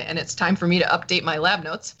then, and it's time for me to update my lab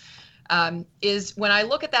notes, is when I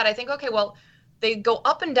look at that, I think, okay, well, they go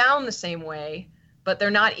up and down the same way, but they're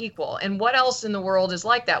not equal. And what else in the world is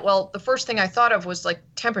like that? Well, the first thing I thought of was like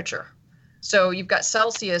temperature. So you've got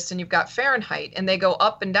Celsius and you've got Fahrenheit, and they go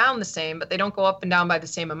up and down the same, but they don't go up and down by the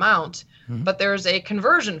same amount. But there's a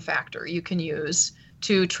conversion factor you can use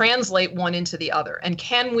to translate one into the other. And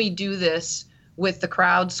can we do this with the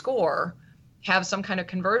crowd score, have some kind of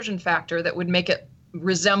conversion factor that would make it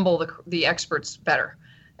resemble the experts better?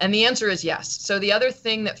 And the answer is yes. So the other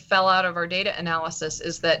thing that fell out of our data analysis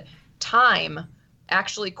is that time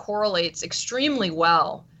actually correlates extremely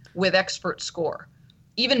well with expert score,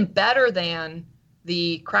 even better than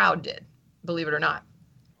the crowd did, believe it or not.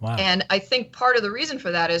 Wow. And I think part of the reason for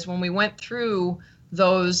that is when we went through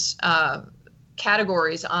those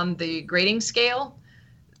categories on the grading scale,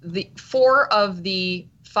 the 4 of the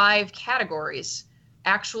 5 categories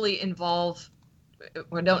actually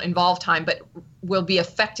don't involve time, but will be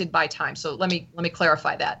affected by time. So let me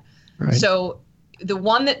clarify that. Right. So the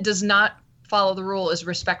one that does not follow the rule is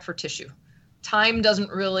respect for tissue. Time doesn't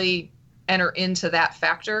really enter into that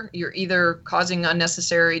factor. You're either causing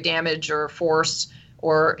unnecessary damage or force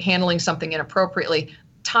or handling something inappropriately.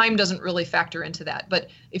 Time doesn't really factor into that. But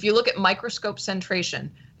if you look at microscope centration,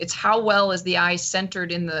 it's how well is the eye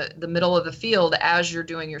centered in the middle of the field as you're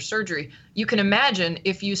doing your surgery. You can imagine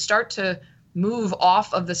if you start to move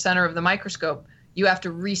off of the center of the microscope, you have to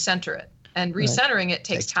recenter it. And recentering it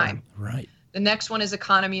takes time. Right. The next one is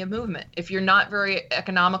economy of movement. If you're not very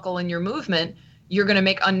economical in your movement, you're going to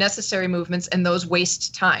make unnecessary movements, and those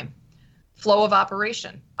waste time. Flow of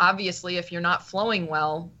operation. Obviously, if you're not flowing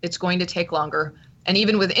well, it's going to take longer. And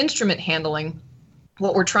even with instrument handling,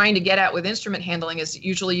 what we're trying to get at with instrument handling is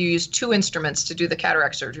usually you use 2 instruments to do the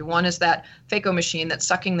cataract surgery. One is that phaco machine that's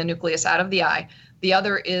sucking the nucleus out of the eye. The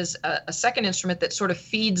other is a second instrument that sort of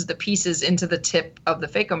feeds the pieces into the tip of the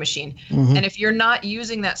phaco machine. And if you're not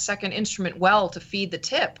using that second instrument well to feed the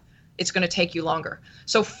tip, it's going to take you longer.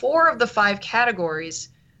 So 4 of the 5 categories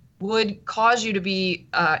would cause you to be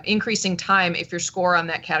increasing time if your score on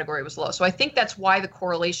that category was low. So I think that's why the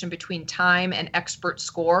correlation between time and expert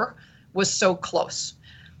score was so close.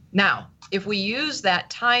 Now, if we use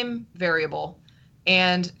that time variable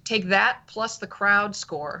and take that plus the crowd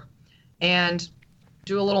score and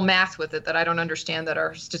do a little math with it that I don't understand that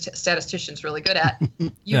our statisticians really good at,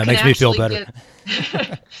 it makes me feel better.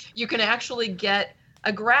 You can actually get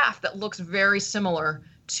a graph that looks very similar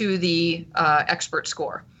to the expert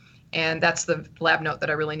score. And that's the lab note that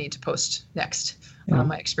I really need to post next. on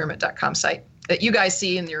my experiment.com site that you guys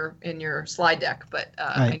see in your slide deck, but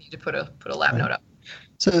I need to put a lab note up.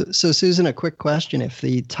 So Susan, a quick question: if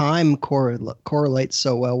the time correlates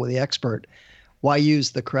so well with the expert, why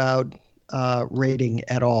use the crowd rating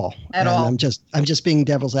at all? I'm just being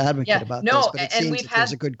devil's advocate about this, but it seems that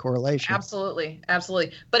there's a good correlation. Absolutely.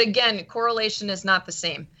 But again, correlation is not the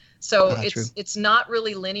same. So it's not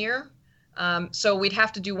really linear. So we'd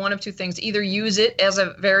have to do one of two things: either use it as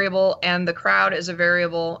a variable and the crowd as a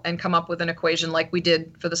variable and come up with an equation like we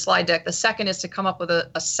did for the slide deck. The second is to come up with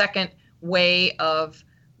a second way of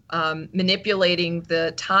manipulating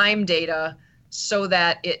the time data so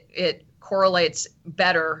that it correlates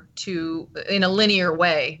better in a linear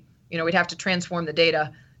way. We'd have to transform the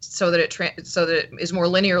data so that it is more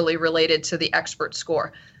linearly related to the expert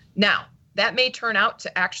score. Now, that may turn out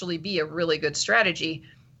to actually be a really good strategy.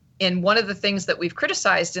 And one of the things that we've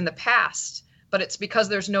criticized in the past, but it's because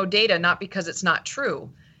there's no data, not because it's not true,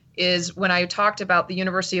 is when I talked about the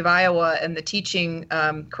University of Iowa and the teaching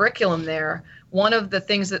curriculum there, one of the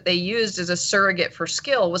things that they used as a surrogate for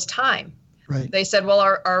skill was time. Right. They said, well,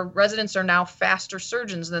 our residents are now faster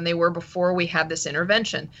surgeons than they were before we had this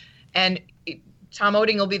intervention. And Tom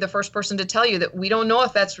Oetting will be the first person to tell you that we don't know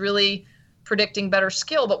if that's really predicting better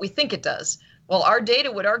skill, but we think it does. Well, our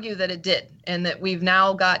data would argue that it did, and that we've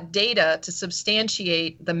now got data to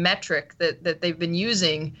substantiate the metric that they've been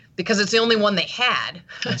using because it's the only one they had.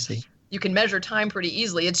 I see. You can measure time pretty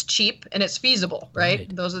easily. It's cheap and it's feasible,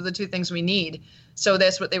 right? Those are the two things we need. So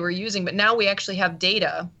that's what they were using. But now we actually have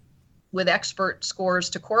data with expert scores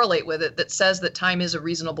to correlate with it that says that time is a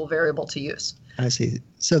reasonable variable to use. I see.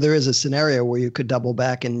 So there is a scenario where you could double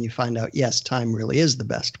back and you find out, yes, time really is the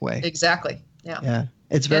best way. Exactly. Yeah.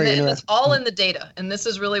 It's very interesting. And it's all in the data. And this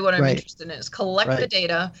is really what I'm interested in, is collect the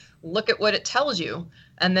data, look at what it tells you,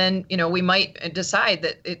 and then, we might decide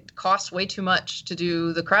that it costs way too much to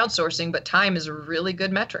do the crowdsourcing, but time is a really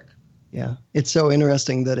good metric. Yeah. It's so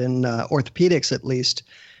interesting that in orthopedics, at least,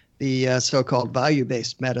 the so-called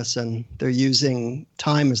value-based medicine, they're using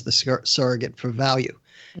time as the surrogate for value.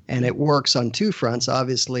 And it works on two fronts.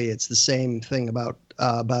 Obviously, it's the same thing about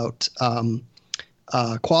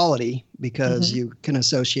quality, because you can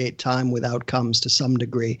associate time with outcomes to some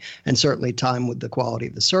degree, and certainly time with the quality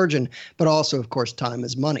of the surgeon, but also, of course, time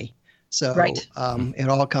is money. So it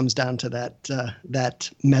all comes down to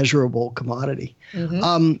that measurable commodity.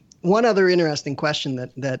 One other interesting question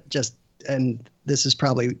that just, and this is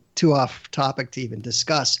probably too off topic to even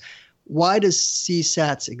discuss, why does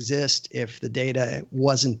CSATs exist if the data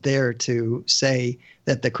wasn't there to say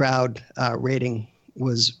that the crowd rating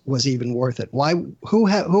was even worth it? Who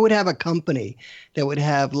would have a company that would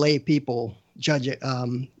have lay people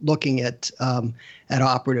looking at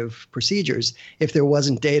operative procedures if there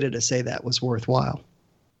wasn't data to say that was worthwhile?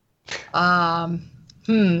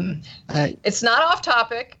 It's not off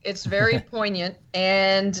topic. It's very poignant,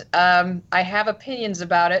 and I have opinions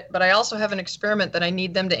about it, but I also have an experiment that I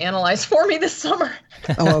need them to analyze for me this summer.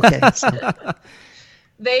 Oh, okay.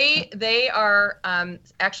 They are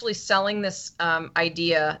actually selling this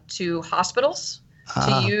idea to hospitals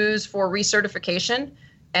to use for recertification,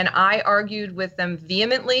 and I argued with them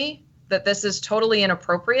vehemently that this is totally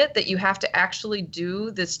inappropriate, that you have to actually do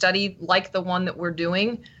the study like the one that we're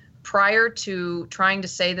doing prior to trying to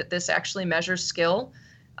say that this actually measures skill.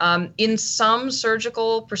 In some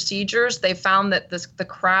surgical procedures, they found that the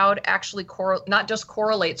crowd actually not just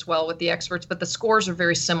correlates well with the experts, but the scores are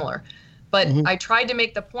very similar. But I tried to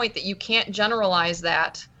make the point that you can't generalize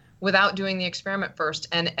that without doing the experiment first.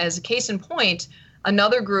 And as a case in point,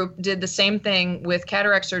 another group did the same thing with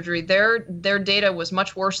cataract surgery. Their data was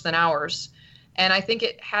much worse than ours. And I think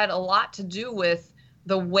it had a lot to do with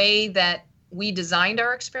the way that we designed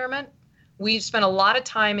our experiment. We spent a lot of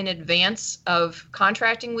time in advance of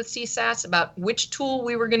contracting with CSATs about which tool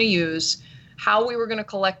we were going to use, how we were going to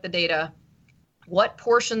collect the data, what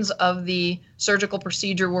portions of the surgical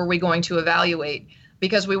procedure were we going to evaluate,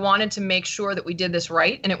 because we wanted to make sure that we did this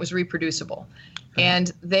right and it was reproducible.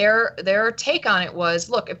 And their take on it was,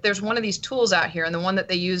 look, if there's one of these tools out here, and the one that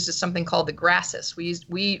they used is something called the Grasys.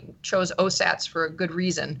 We chose OSATs for a good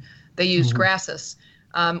reason. They used Grasys.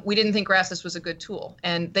 We didn't think Grasys was a good tool,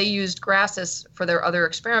 and they used Grasys for their other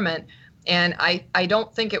experiment. And I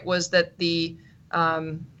don't think it was that the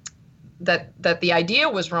idea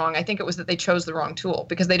was wrong. I think it was that they chose the wrong tool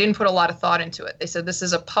because they didn't put a lot of thought into it. They said this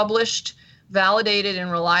is a published, validated,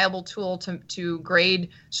 and reliable tool to grade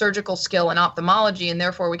surgical skill in ophthalmology, and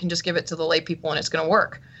therefore we can just give it to the lay people and it's going to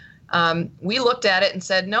work. We looked at it and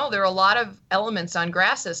said, no, there are a lot of elements on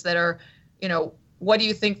Grasys that are, what do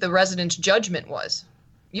you think the resident's judgment was?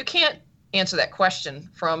 You can't answer that question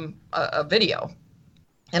from a video.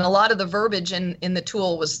 And a lot of the verbiage in the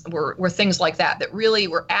tool were things like that really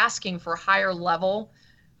were asking for higher level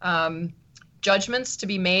judgments to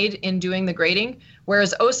be made in doing the grading.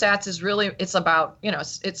 Whereas OSATs is really, it's about, you know,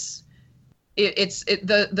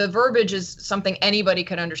 the verbiage is something anybody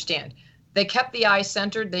could understand. They kept the eye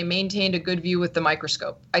centered. They maintained a good view with the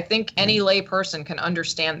microscope. I think any lay person can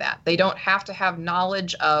understand that. They don't have to have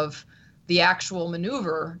knowledge of the actual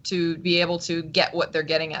maneuver to be able to get what they're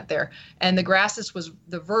getting at there. And the Grassus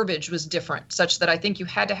the verbiage was different, such that I think you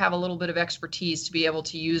had to have a little bit of expertise to be able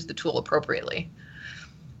to use the tool appropriately.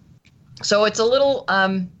 So it's a little,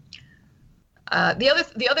 the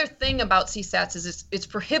other thing about CSATs is it's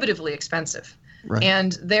prohibitively expensive. Right.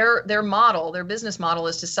 And their business model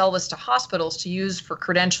is to sell this to hospitals to use for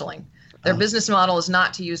credentialing. Their business model is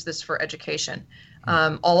not to use this for education.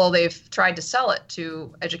 Although they've tried to sell it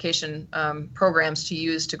to education programs to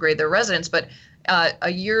use to grade their residents, but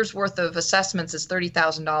a year's worth of assessments is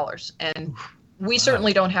 $30,000, and we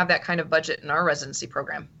certainly don't have that kind of budget in our residency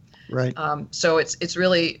program. Right. So it's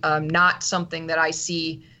really not something that I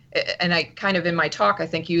see, and I kind of in my talk I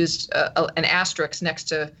think used an asterisk next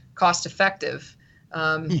to cost effective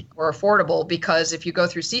or affordable, because if you go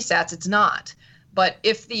through CSATs, it's not. But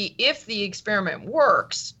if the experiment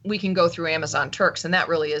works, we can go through Amazon Turks, and that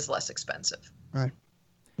really is less expensive. Right.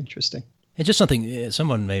 Interesting. And just something,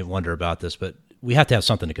 someone may wonder about this, but we have to have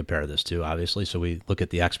something to compare this to, obviously. So we look at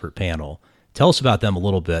the expert panel. Tell us about them a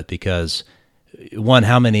little bit, because one,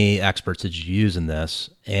 how many experts did you use in this?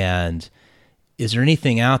 And is there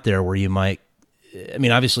anything out there where you might, I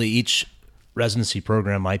mean, obviously each residency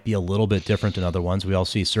program might be a little bit different than other ones. We all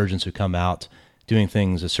see surgeons who come out doing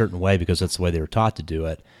things a certain way because that's the way they were taught to do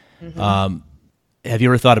it. Mm-hmm. Have you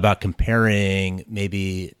ever thought about comparing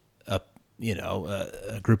maybe a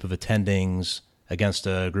group of attendings against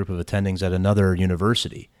a group of attendings at another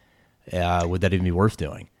university? Would that even be worth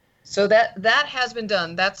doing? So that has been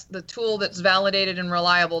done. That's the tool that's validated and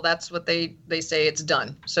reliable. That's what they say it's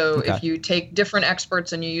done. So if you take different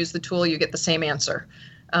experts and you use the tool, you get the same answer.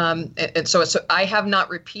 And so I have not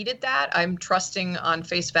repeated that. I'm trusting on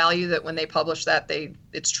face value that when they publish that,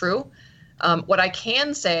 it's true. What I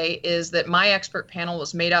can say is that my expert panel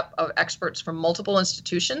was made up of experts from multiple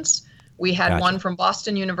institutions. We had one from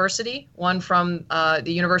Boston University, one from the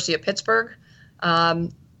University of Pittsburgh,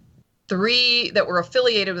 3 that were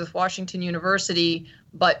affiliated with Washington University,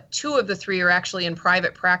 but 2 of the 3 are actually in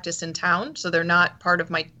private practice in town. So they're not part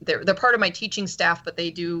of they're part of my teaching staff, but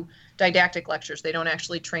they do didactic lectures. They don't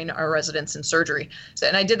actually train our residents in surgery. So,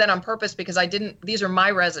 and I did that on purpose because these are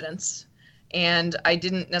my residents, and I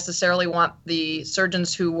didn't necessarily want the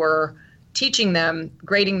surgeons who were teaching them,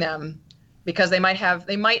 grading them, because they might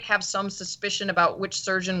have some suspicion about which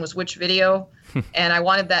surgeon was which video. And I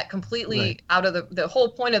wanted that completely out of the whole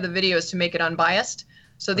point of the video is to make it unbiased.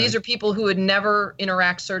 So these are people who would never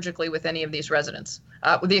interact surgically with any of these residents,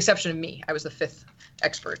 with the exception of me. I was the 5th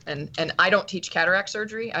expert, and I don't teach cataract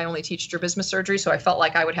surgery. I only teach strabismus surgery, so I felt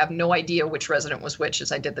like I would have no idea which resident was which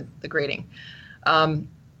as I did the grading.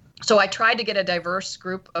 So I tried to get a diverse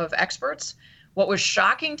group of experts. What was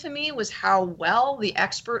shocking to me was how well the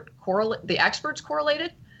experts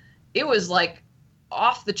correlated. It was like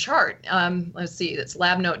off the chart. Let's see, it's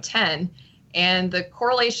lab note 10. And the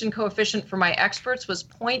correlation coefficient for my experts was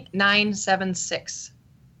 0.976.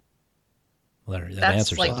 Well, that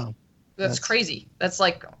answers like, wow. That's crazy. That's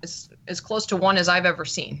like as close to 1 as I've ever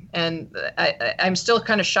seen. And I'm still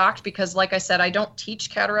kind of shocked because, like I said, I don't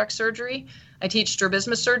teach cataract surgery. I teach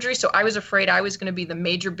strabismus surgery. So I was afraid I was going to be the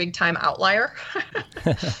major big time outlier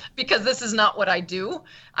because this is not what I do.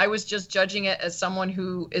 I was just judging it as someone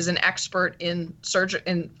who is an expert in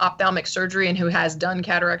ophthalmic surgery and who has done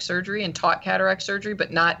cataract surgery and taught cataract surgery,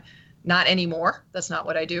 but not anymore. That's not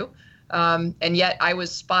what I do. And yet I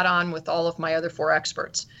was spot on with all of my other 4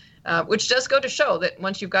 experts. Which does go to show that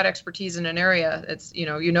once you've got expertise in an area, it's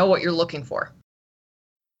you know what you're looking for.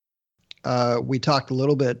 We talked a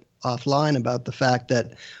little bit offline about the fact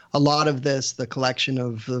that a lot of this, the collection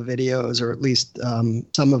of the videos, or at least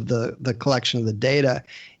some of the collection of the data,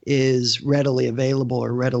 is readily available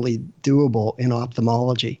or readily doable in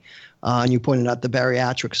ophthalmology. And you pointed out the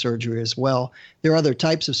bariatric surgery as well. There are other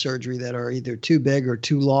types of surgery that are either too big or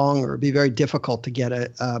too long, or it'd be very difficult to get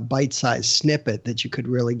a bite-sized snippet that you could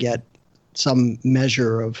really get some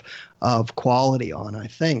measure of quality on, I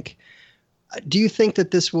think. Do you think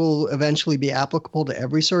that this will eventually be applicable to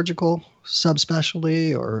every surgical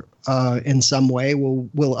subspecialty, or in some way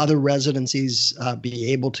will other residencies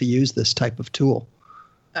be able to use this type of tool?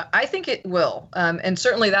 I think it will, and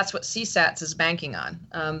certainly that's what CSATs is banking on.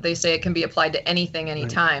 They say it can be applied to anything,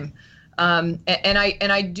 anytime. And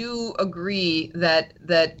I do agree that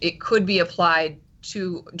it could be applied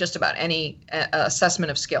to just about any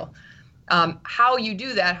assessment of skill. How you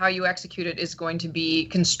do that, how you execute it, is going to be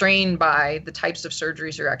constrained by the types of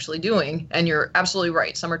surgeries you're actually doing. And you're absolutely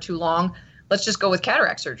right. Some are too long. Let's just go with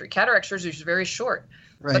cataract surgery. Cataract surgery is very short.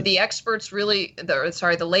 Right. But the experts really,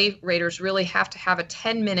 the lay raters really have to have a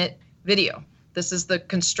 10-minute video. This is the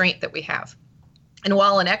constraint that we have. And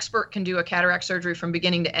while an expert can do a cataract surgery from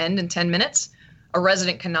beginning to end in 10 minutes, a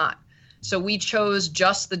resident cannot. So we chose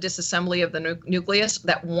just the disassembly of the nucleus,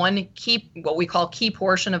 that one what we call key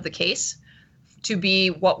portion of the case, to be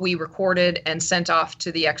what we recorded and sent off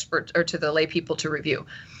to the expert or to the lay people to review.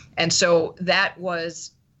 And so that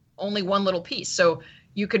was only one little piece. So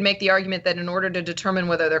you could make the argument that in order to determine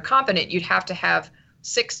whether they're competent, you'd have to have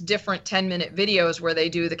 6 different 10-minute videos where they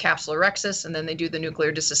do the capsulorhexis, and then they do the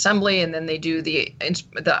nuclear disassembly, and then they do the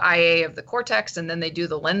IA of the cortex, and then they do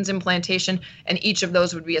the lens implantation, and each of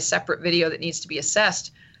those would be a separate video that needs to be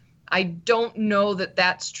assessed. I don't know that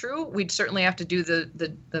that's true. We'd certainly have to do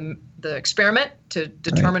the experiment to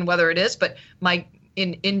determine whether it is, but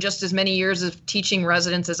in just as many years of teaching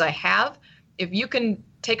residents as I have, if you can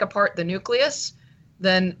take apart the nucleus,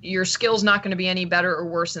 then your skill's not going to be any better or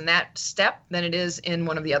worse in that step than it is in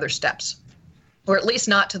one of the other steps, or at least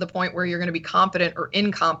not to the point where you're going to be competent or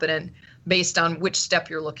incompetent based on which step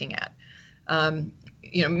you're looking at.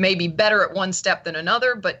 Maybe better at one step than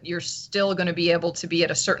another, but you're still going to be able to be at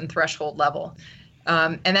a certain threshold level.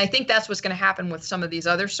 And I think that's what's going to happen with some of these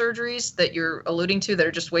other surgeries that you're alluding to that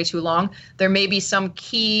are just way too long. There may be some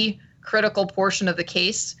key critical portion of the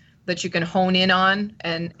case that you can hone in on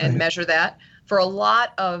and measure that. For a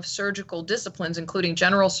lot of surgical disciplines, including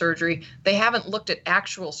general surgery, they haven't looked at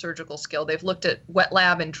actual surgical skill. They've looked at wet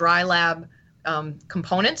lab and dry lab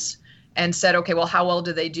components and said, okay, well, how well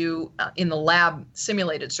do they do in the lab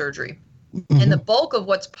simulated surgery? Mm-hmm. And the bulk of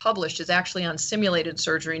what's published is actually on simulated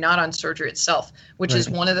surgery, not on surgery itself, which is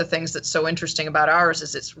one of the things that's so interesting about ours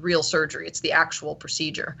is it's real surgery. It's the actual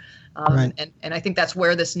procedure. And I think that's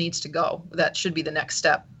where this needs to go. That should be the next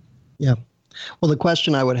step. Yeah. Well, the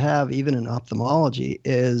question I would have, even in ophthalmology,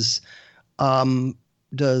 is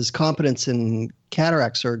does competence in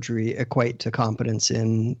cataract surgery equate to competence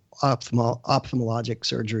in ophthalmologic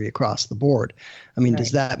surgery across the board? I mean,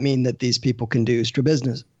 does that mean that these people can do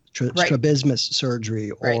strabismus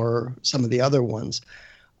surgery or some of the other ones?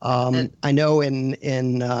 I know in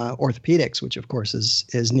orthopedics, which of course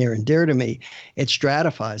is near and dear to me, it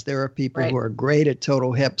stratifies. There are people who are great at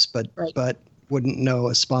total hips, but wouldn't know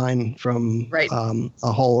a spine from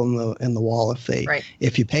a hole in the wall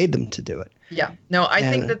if you paid them to do it. Yeah, no, I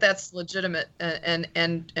think that's legitimate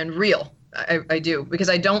and real. I do, because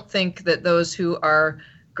I don't think that those who are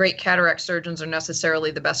great cataract surgeons are necessarily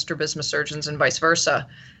the best strabismus surgeons and vice versa.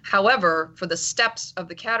 However, for the steps of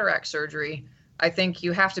the cataract surgery, I think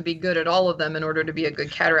you have to be good at all of them in order to be a good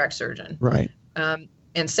cataract surgeon. Right.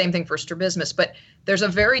 And same thing for strabismus. But there's a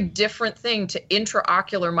very different thing to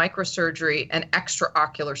intraocular microsurgery and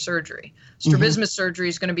extraocular surgery. Strabismus surgery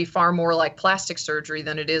is going to be far more like plastic surgery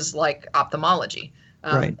than it is like ophthalmology.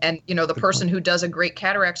 And, the person who does a great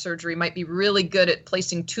cataract surgery might be really good at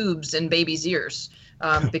placing tubes in babies' ears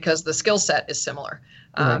because the skill set is similar.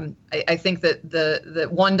 I think that the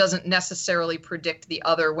one doesn't necessarily predict the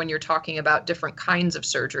other when you're talking about different kinds of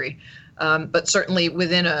surgery. But certainly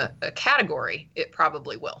within a category, it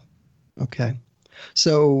probably will. Okay.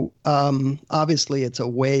 So obviously it's a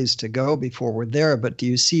ways to go before we're there, but do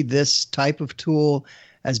you see this type of tool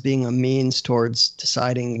as being a means towards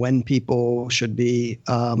deciding when people should be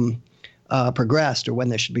progressed or when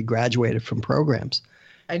they should be graduated from programs?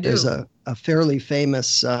 I do. There's a fairly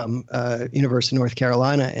famous University of North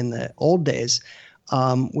Carolina in the old days.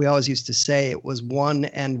 We always used to say it was one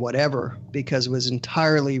and whatever because it was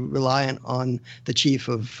entirely reliant on the chief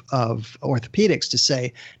of orthopedics to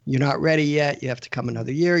say, you're not ready yet, you have to come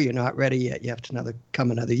another year. You're not ready yet, you have to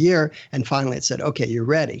come another year. And finally it said, okay, you're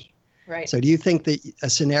ready. Right. So do you think that a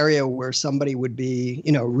scenario where somebody would be,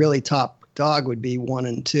 really top dog would be 1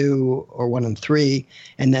 and 2 or 1 and 3,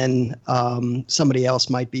 and then somebody else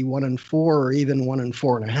might be 1 and 4 or even 1 and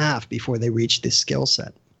 4.5 before they reach this skill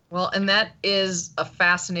set? Well, and that is a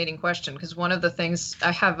fascinating question because one of the things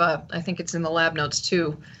I have, I think it's in the lab notes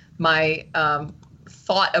too, my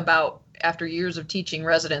thought about after years of teaching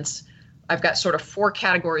residents, I've got sort of 4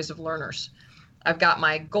 categories of learners. I've got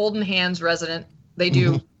my golden hands resident. They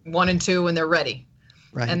do 1 and 2 and they're ready.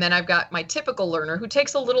 Right. And then I've got my typical learner who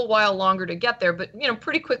takes a little while longer to get there, but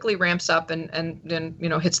pretty quickly ramps up and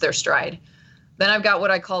hits their stride. Then I've got what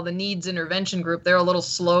I call the needs intervention group. They're a little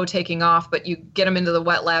slow taking off, but you get them into the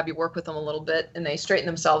wet lab, you work with them a little bit, and they straighten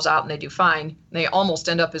themselves out and they do fine. They almost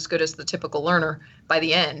end up as good as the typical learner by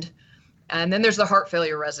the end. And then there's the heart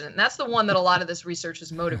failure resident. And that's the one that a lot of this research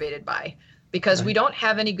is motivated by, because we don't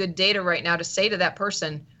have any good data right now to say to that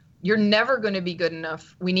person, you're never going to be good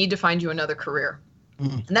enough. We need to find you another career.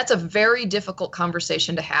 And that's a very difficult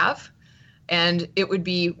conversation to have. And it would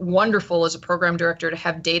be wonderful as a program director to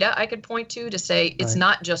have data I could point to say, it's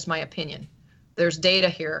not just my opinion. There's data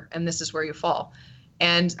here, and this is where you fall.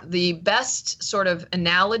 And the best sort of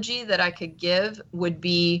analogy that I could give would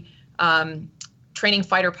be training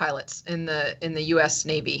fighter pilots in the U.S.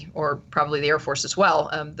 Navy, or probably the Air Force as well.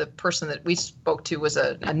 The person that we spoke to was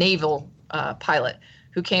a naval pilot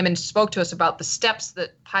who came and spoke to us about the steps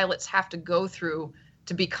that pilots have to go through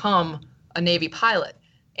to become a Navy pilot.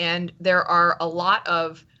 And there are a lot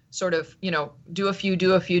of sort of, do a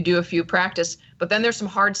few practice, but then there's some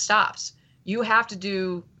hard stops. You have to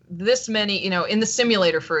do this many, in the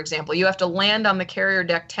simulator, for example, you have to land on the carrier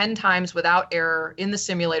deck 10 times without error in the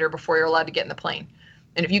simulator before you're allowed to get in the plane.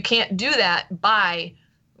 And if you can't do that by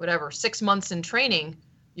 6 months in training,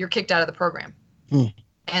 you're kicked out of the program.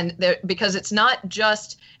 And because it's not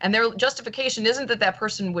just, and their justification isn't that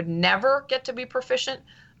person would never get to be proficient,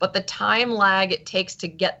 but the time lag it takes to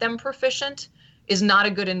get them proficient is not a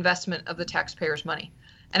good investment of the taxpayers' money.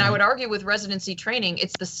 And I would argue with residency training,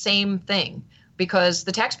 it's the same thing, because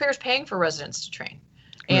the taxpayer's paying for residents to train.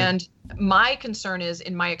 And my concern is,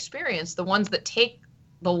 in my experience, the ones that take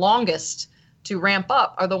the longest to ramp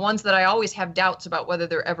up are the ones that I always have doubts about whether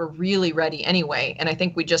they're ever really ready anyway. And I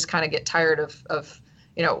think we just kind of get tired of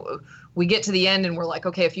we get to the end and we're like,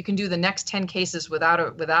 okay, if you can do the next 10 cases without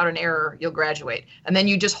an error, you'll graduate. And then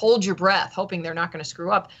you just hold your breath, hoping they're not going to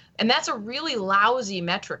screw up. And that's a really lousy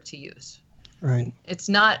metric to use. Right. It's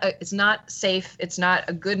not safe. It's not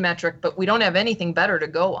a good metric, but we don't have anything better to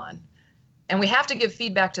go on. And we have to give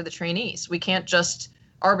feedback to the trainees. We can't just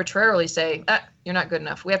arbitrarily say, you're not good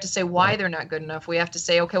enough. We have to say why they're not good enough. We have to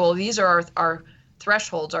say, okay, well, these are our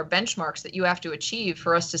thresholds, our benchmarks that you have to achieve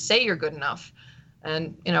for us to say you're good enough.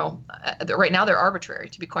 And, right now they're arbitrary,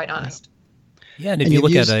 to be quite honest. Yeah. And if you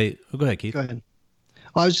look at go ahead, Keith. Go ahead.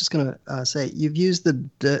 Well, I was just going to say, you've used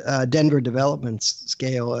the Denver Development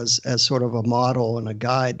Scale as sort of a model and a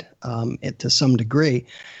guide to some degree.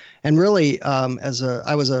 And really, I was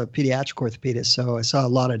a pediatric orthopedist, so I saw a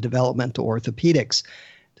lot of developmental orthopedics.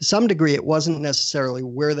 To some degree, it wasn't necessarily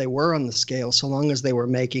where they were on the scale, so long as they were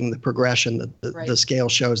making the progression that the scale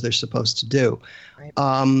shows they're supposed to do.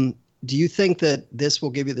 Right. Do you think that this will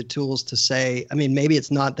give you the tools to say, maybe it's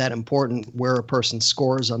not that important where a person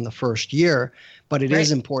scores on the first year, but it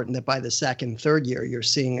is important that by the second, third year, you're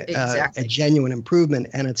seeing a genuine improvement,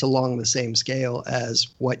 and it's along the same scale as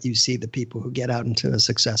what you see the people who get out into a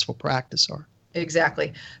successful practice are.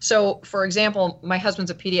 Exactly. So, for example, my husband's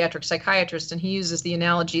a pediatric psychiatrist, and he uses the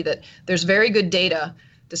analogy that there's very good data,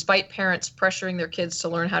 despite parents pressuring their kids to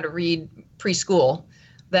learn how to read preschool,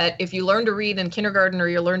 that if you learn to read in kindergarten or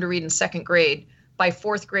you learn to read in second grade, by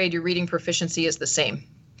fourth grade, your reading proficiency is the same.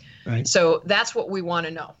 Right. So that's what we want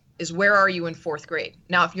to know, is where are you in fourth grade?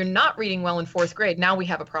 Now, if you're not reading well in fourth grade, now we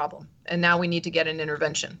have a problem, and now we need to get an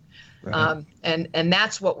intervention. Right. And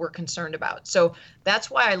that's what we're concerned about. So that's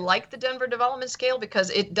why I like the Denver Development Scale,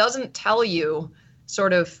 because it doesn't tell you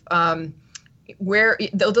sort of where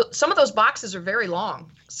some of those boxes are very long.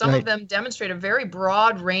 Some of them demonstrate a very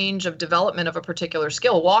broad range of development of a particular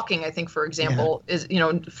skill. Walking, I think, for example, is,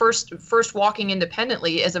 first walking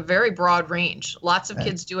independently is a very broad range. Lots of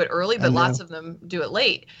kids do it early, but lots of them do it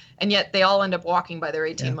late. And yet they all end up walking by their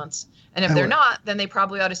 18 months. And if they're not, then they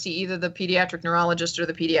probably ought to see either the pediatric neurologist or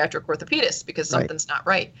the pediatric orthopedist, because something's not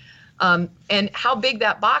right. And how big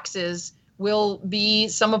that box is will be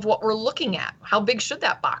some of what we're looking at. How big should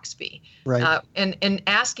that box be? Right. And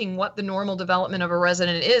asking what the normal development of a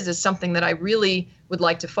resident is something that I really would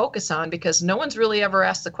like to focus on, because no one's really ever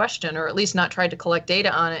asked the question, or at least not tried to collect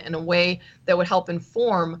data on it in a way that would help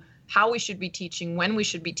inform how we should be teaching, when we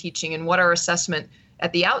should be teaching, and what our assessment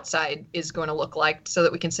at the outside is going to look like, so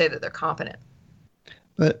that we can say that they're competent.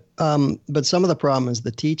 But some of the problem is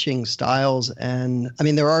the teaching styles, and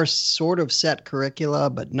there are sort of set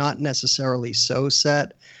curricula, but not necessarily so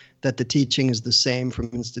set that the teaching is the same from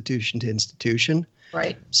institution to institution.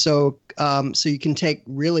 Right. So you can take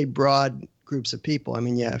really broad groups of people.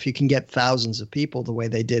 If you can get thousands of people the way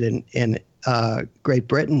they did in Great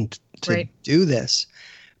Britain to do this,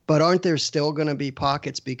 but aren't there still going to be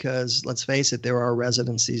pockets, because let's face it, there are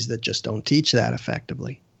residencies that just don't teach that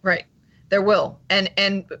effectively. Right. There will.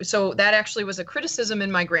 And so that actually was a criticism in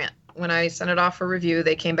my grant. when I sent it off for review,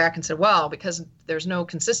 they came back and said, well, because there's no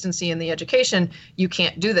consistency in the education, you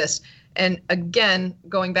can't do this. And again,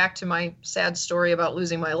 going back to my sad story about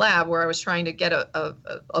losing my lab, where I was trying to get a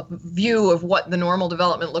view of what the normal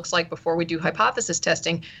development looks like before we do hypothesis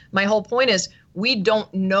testing, my whole point is we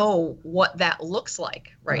don't know what that looks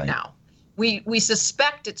like right now. We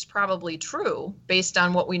suspect it's probably true based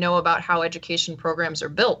on what we know about how education programs are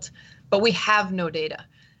built, but we have no data.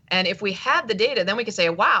 And if we had the data, then we could say,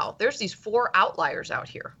 wow, there's these 4 outliers out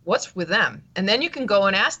here. What's with them? And then you can go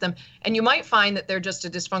and ask them, and you might find that they're just a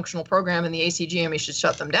dysfunctional program and the ACGME should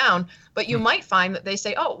shut them down. But you might find that they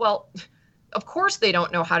say, oh, well, of course they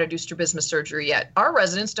don't know how to do strabismus surgery yet. Our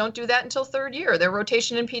residents don't do that until 3rd year. Their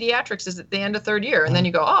rotation in pediatrics is at the end of 3rd year. And then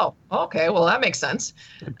you go, oh, okay, well, that makes sense.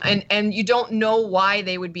 And you don't know why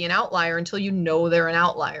they would be an outlier until you know they're an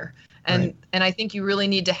outlier. And I think you really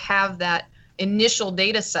need to have that initial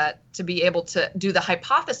data set to be able to do the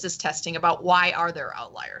hypothesis testing about why are there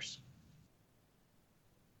outliers.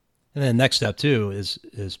 And then next step too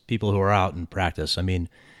is people who are out in practice. I mean,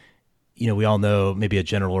 we all know maybe a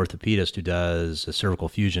general orthopedist who does a cervical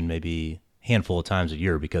fusion maybe a handful of times a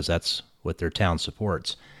year because that's what their town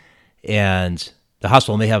supports. And the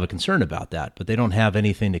hospital may have a concern about that, but they don't have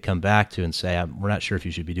anything to come back to and say, we're not sure if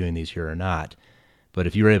you should be doing these here or not. But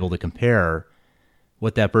if you're able to compare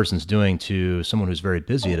what that person's doing to someone who's very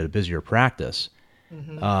busy at a busier practice,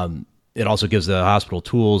 it also gives the hospital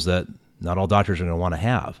tools that not all doctors are going to want to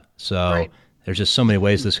have. So there's just so many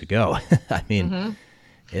ways this could go. I mean,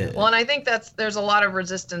 well, and I think there's a lot of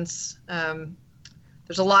resistance.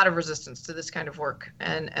 There's a lot of resistance to this kind of work,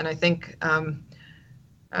 and I think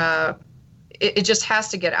it just has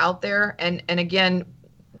to get out there. And again,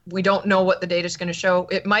 we don't know what the data is going to show.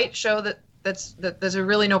 It might show that there's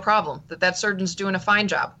really no problem, that surgeon's doing a fine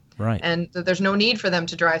job, and that there's no need for them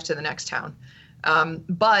to drive to the next town.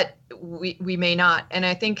 But we may not. And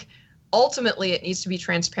I think ultimately it needs to be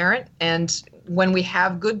transparent. And when we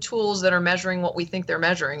have good tools that are measuring what we think they're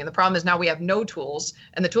measuring, and the problem is now we have no tools,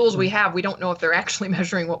 and the tools we have, we don't know if they're actually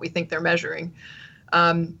measuring what we think they're measuring,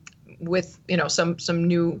 with some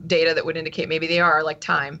new data that would indicate maybe they are, like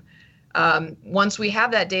time. Once we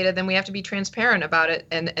have that data, then we have to be transparent about it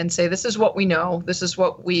and say, this is what we know, this is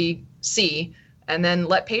what we see, and then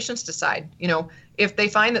let patients decide. If they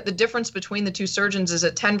find that the difference between the 2 surgeons is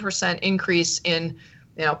a 10% increase in,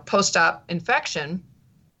 post-op infection,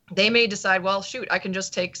 they may decide, well, shoot, I can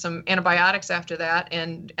just take some antibiotics after that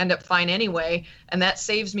and end up fine anyway, and that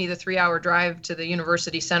saves me the 3-hour drive to the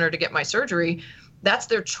university center to get my surgery. That's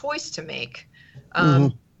their choice to make.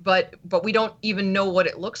 But we don't even know what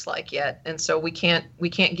it looks like yet, and so we can't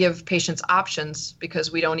give patients options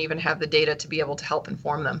because we don't even have the data to be able to help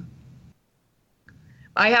inform them.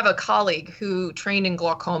 I have a colleague who trained in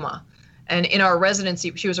glaucoma, and in our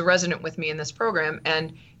residency, she was a resident with me in this program,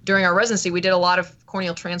 and during our residency, we did a lot of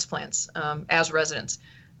corneal transplants as residents.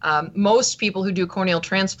 Most people who do corneal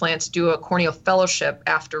transplants do a corneal fellowship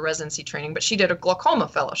after residency training, but she did a glaucoma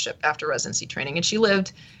fellowship after residency training, and she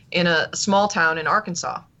lived in a small town in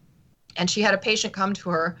Arkansas. And she had a patient come to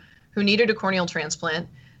her who needed a corneal transplant,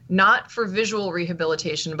 not for visual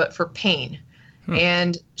rehabilitation, but for pain.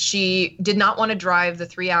 And she did not want to drive the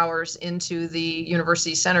 3 hours into the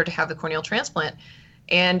university center to have the corneal transplant.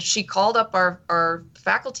 And she called up our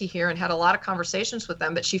faculty here and had a lot of conversations with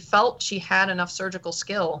them, but she felt she had enough surgical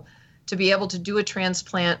skill to be able to do a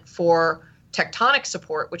transplant for tectonic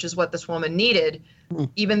support, which is what this woman needed,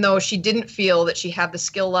 even though she didn't feel that she had the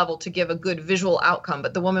skill level to give a good visual outcome.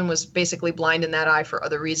 But the woman was basically blind in that eye for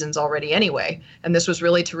other reasons already anyway, and this was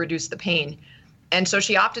really to reduce the pain. And so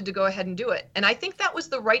she opted to go ahead and do it. And I think that was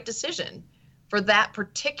the right decision for that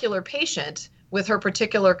particular patient with her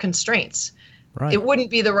particular constraints. It wouldn't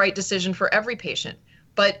be the right decision for every patient,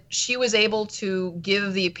 but she was able to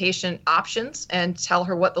give the patient options and tell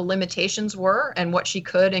her what the limitations were and what she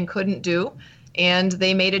could and couldn't do. And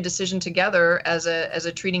they made a decision together as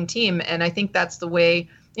a treating team. And I think that's the way,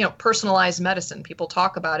 personalized medicine, people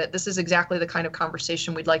talk about it. This is exactly the kind of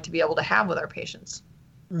conversation we'd like to be able to have with our patients.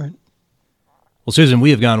 Right. Well, Susan, we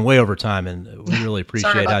have gone way over time, and we really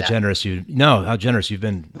appreciate how generous you've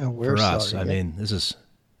been for us. I mean, this has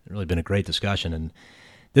really been a great discussion, and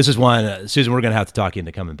this is one, Susan, we're going to have to talk you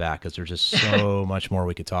into coming back because there's just so much more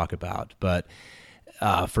we could talk about. But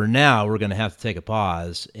for now, we're going to have to take a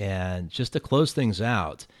pause, and just to close things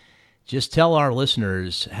out, just tell our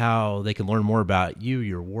listeners how they can learn more about you,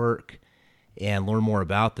 your work, and learn more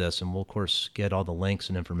about this. And we'll, of course, get all the links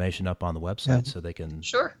and information up on the website so they can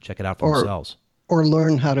check it out for themselves. or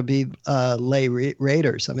learn how to be lay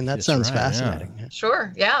raters. I mean, that sounds fascinating. Yeah.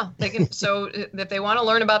 Sure. Yeah. They can. So if they want to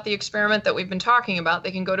learn about the experiment that we've been talking about,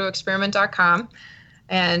 they can go to experiment.com,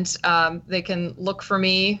 and they can look for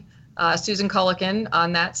me, Susan Cullican,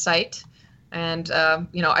 on that site. And,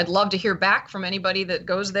 I'd love to hear back from anybody that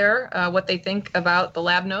goes there, what they think about the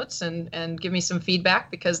lab notes, and give me some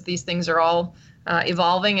feedback, because these things are all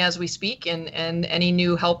evolving as we speak, and any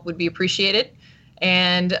new help would be appreciated.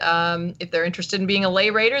 And if they're interested in being a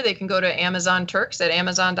lay rater, they can go to Amazon Turks at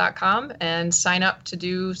Amazon.com and sign up to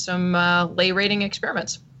do some lay rating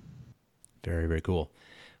experiments. Very, very cool.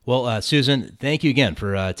 Well, Susan, thank you again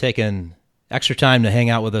for taking extra time to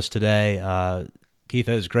hang out with us today. Keith,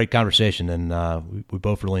 it was a great conversation, and we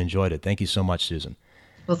both really enjoyed it. Thank you so much, Susan.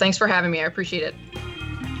 Well, thanks for having me. I appreciate it.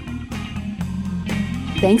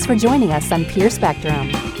 Thanks for joining us on Pure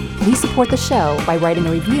Spectrum. Please support the show by writing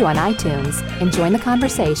a review on iTunes and join the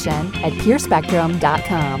conversation at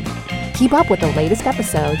purespectrum.com. Keep up with the latest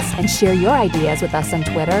episodes and share your ideas with us on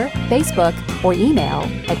Twitter, Facebook, or email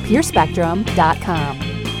at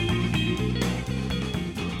purespectrum.com.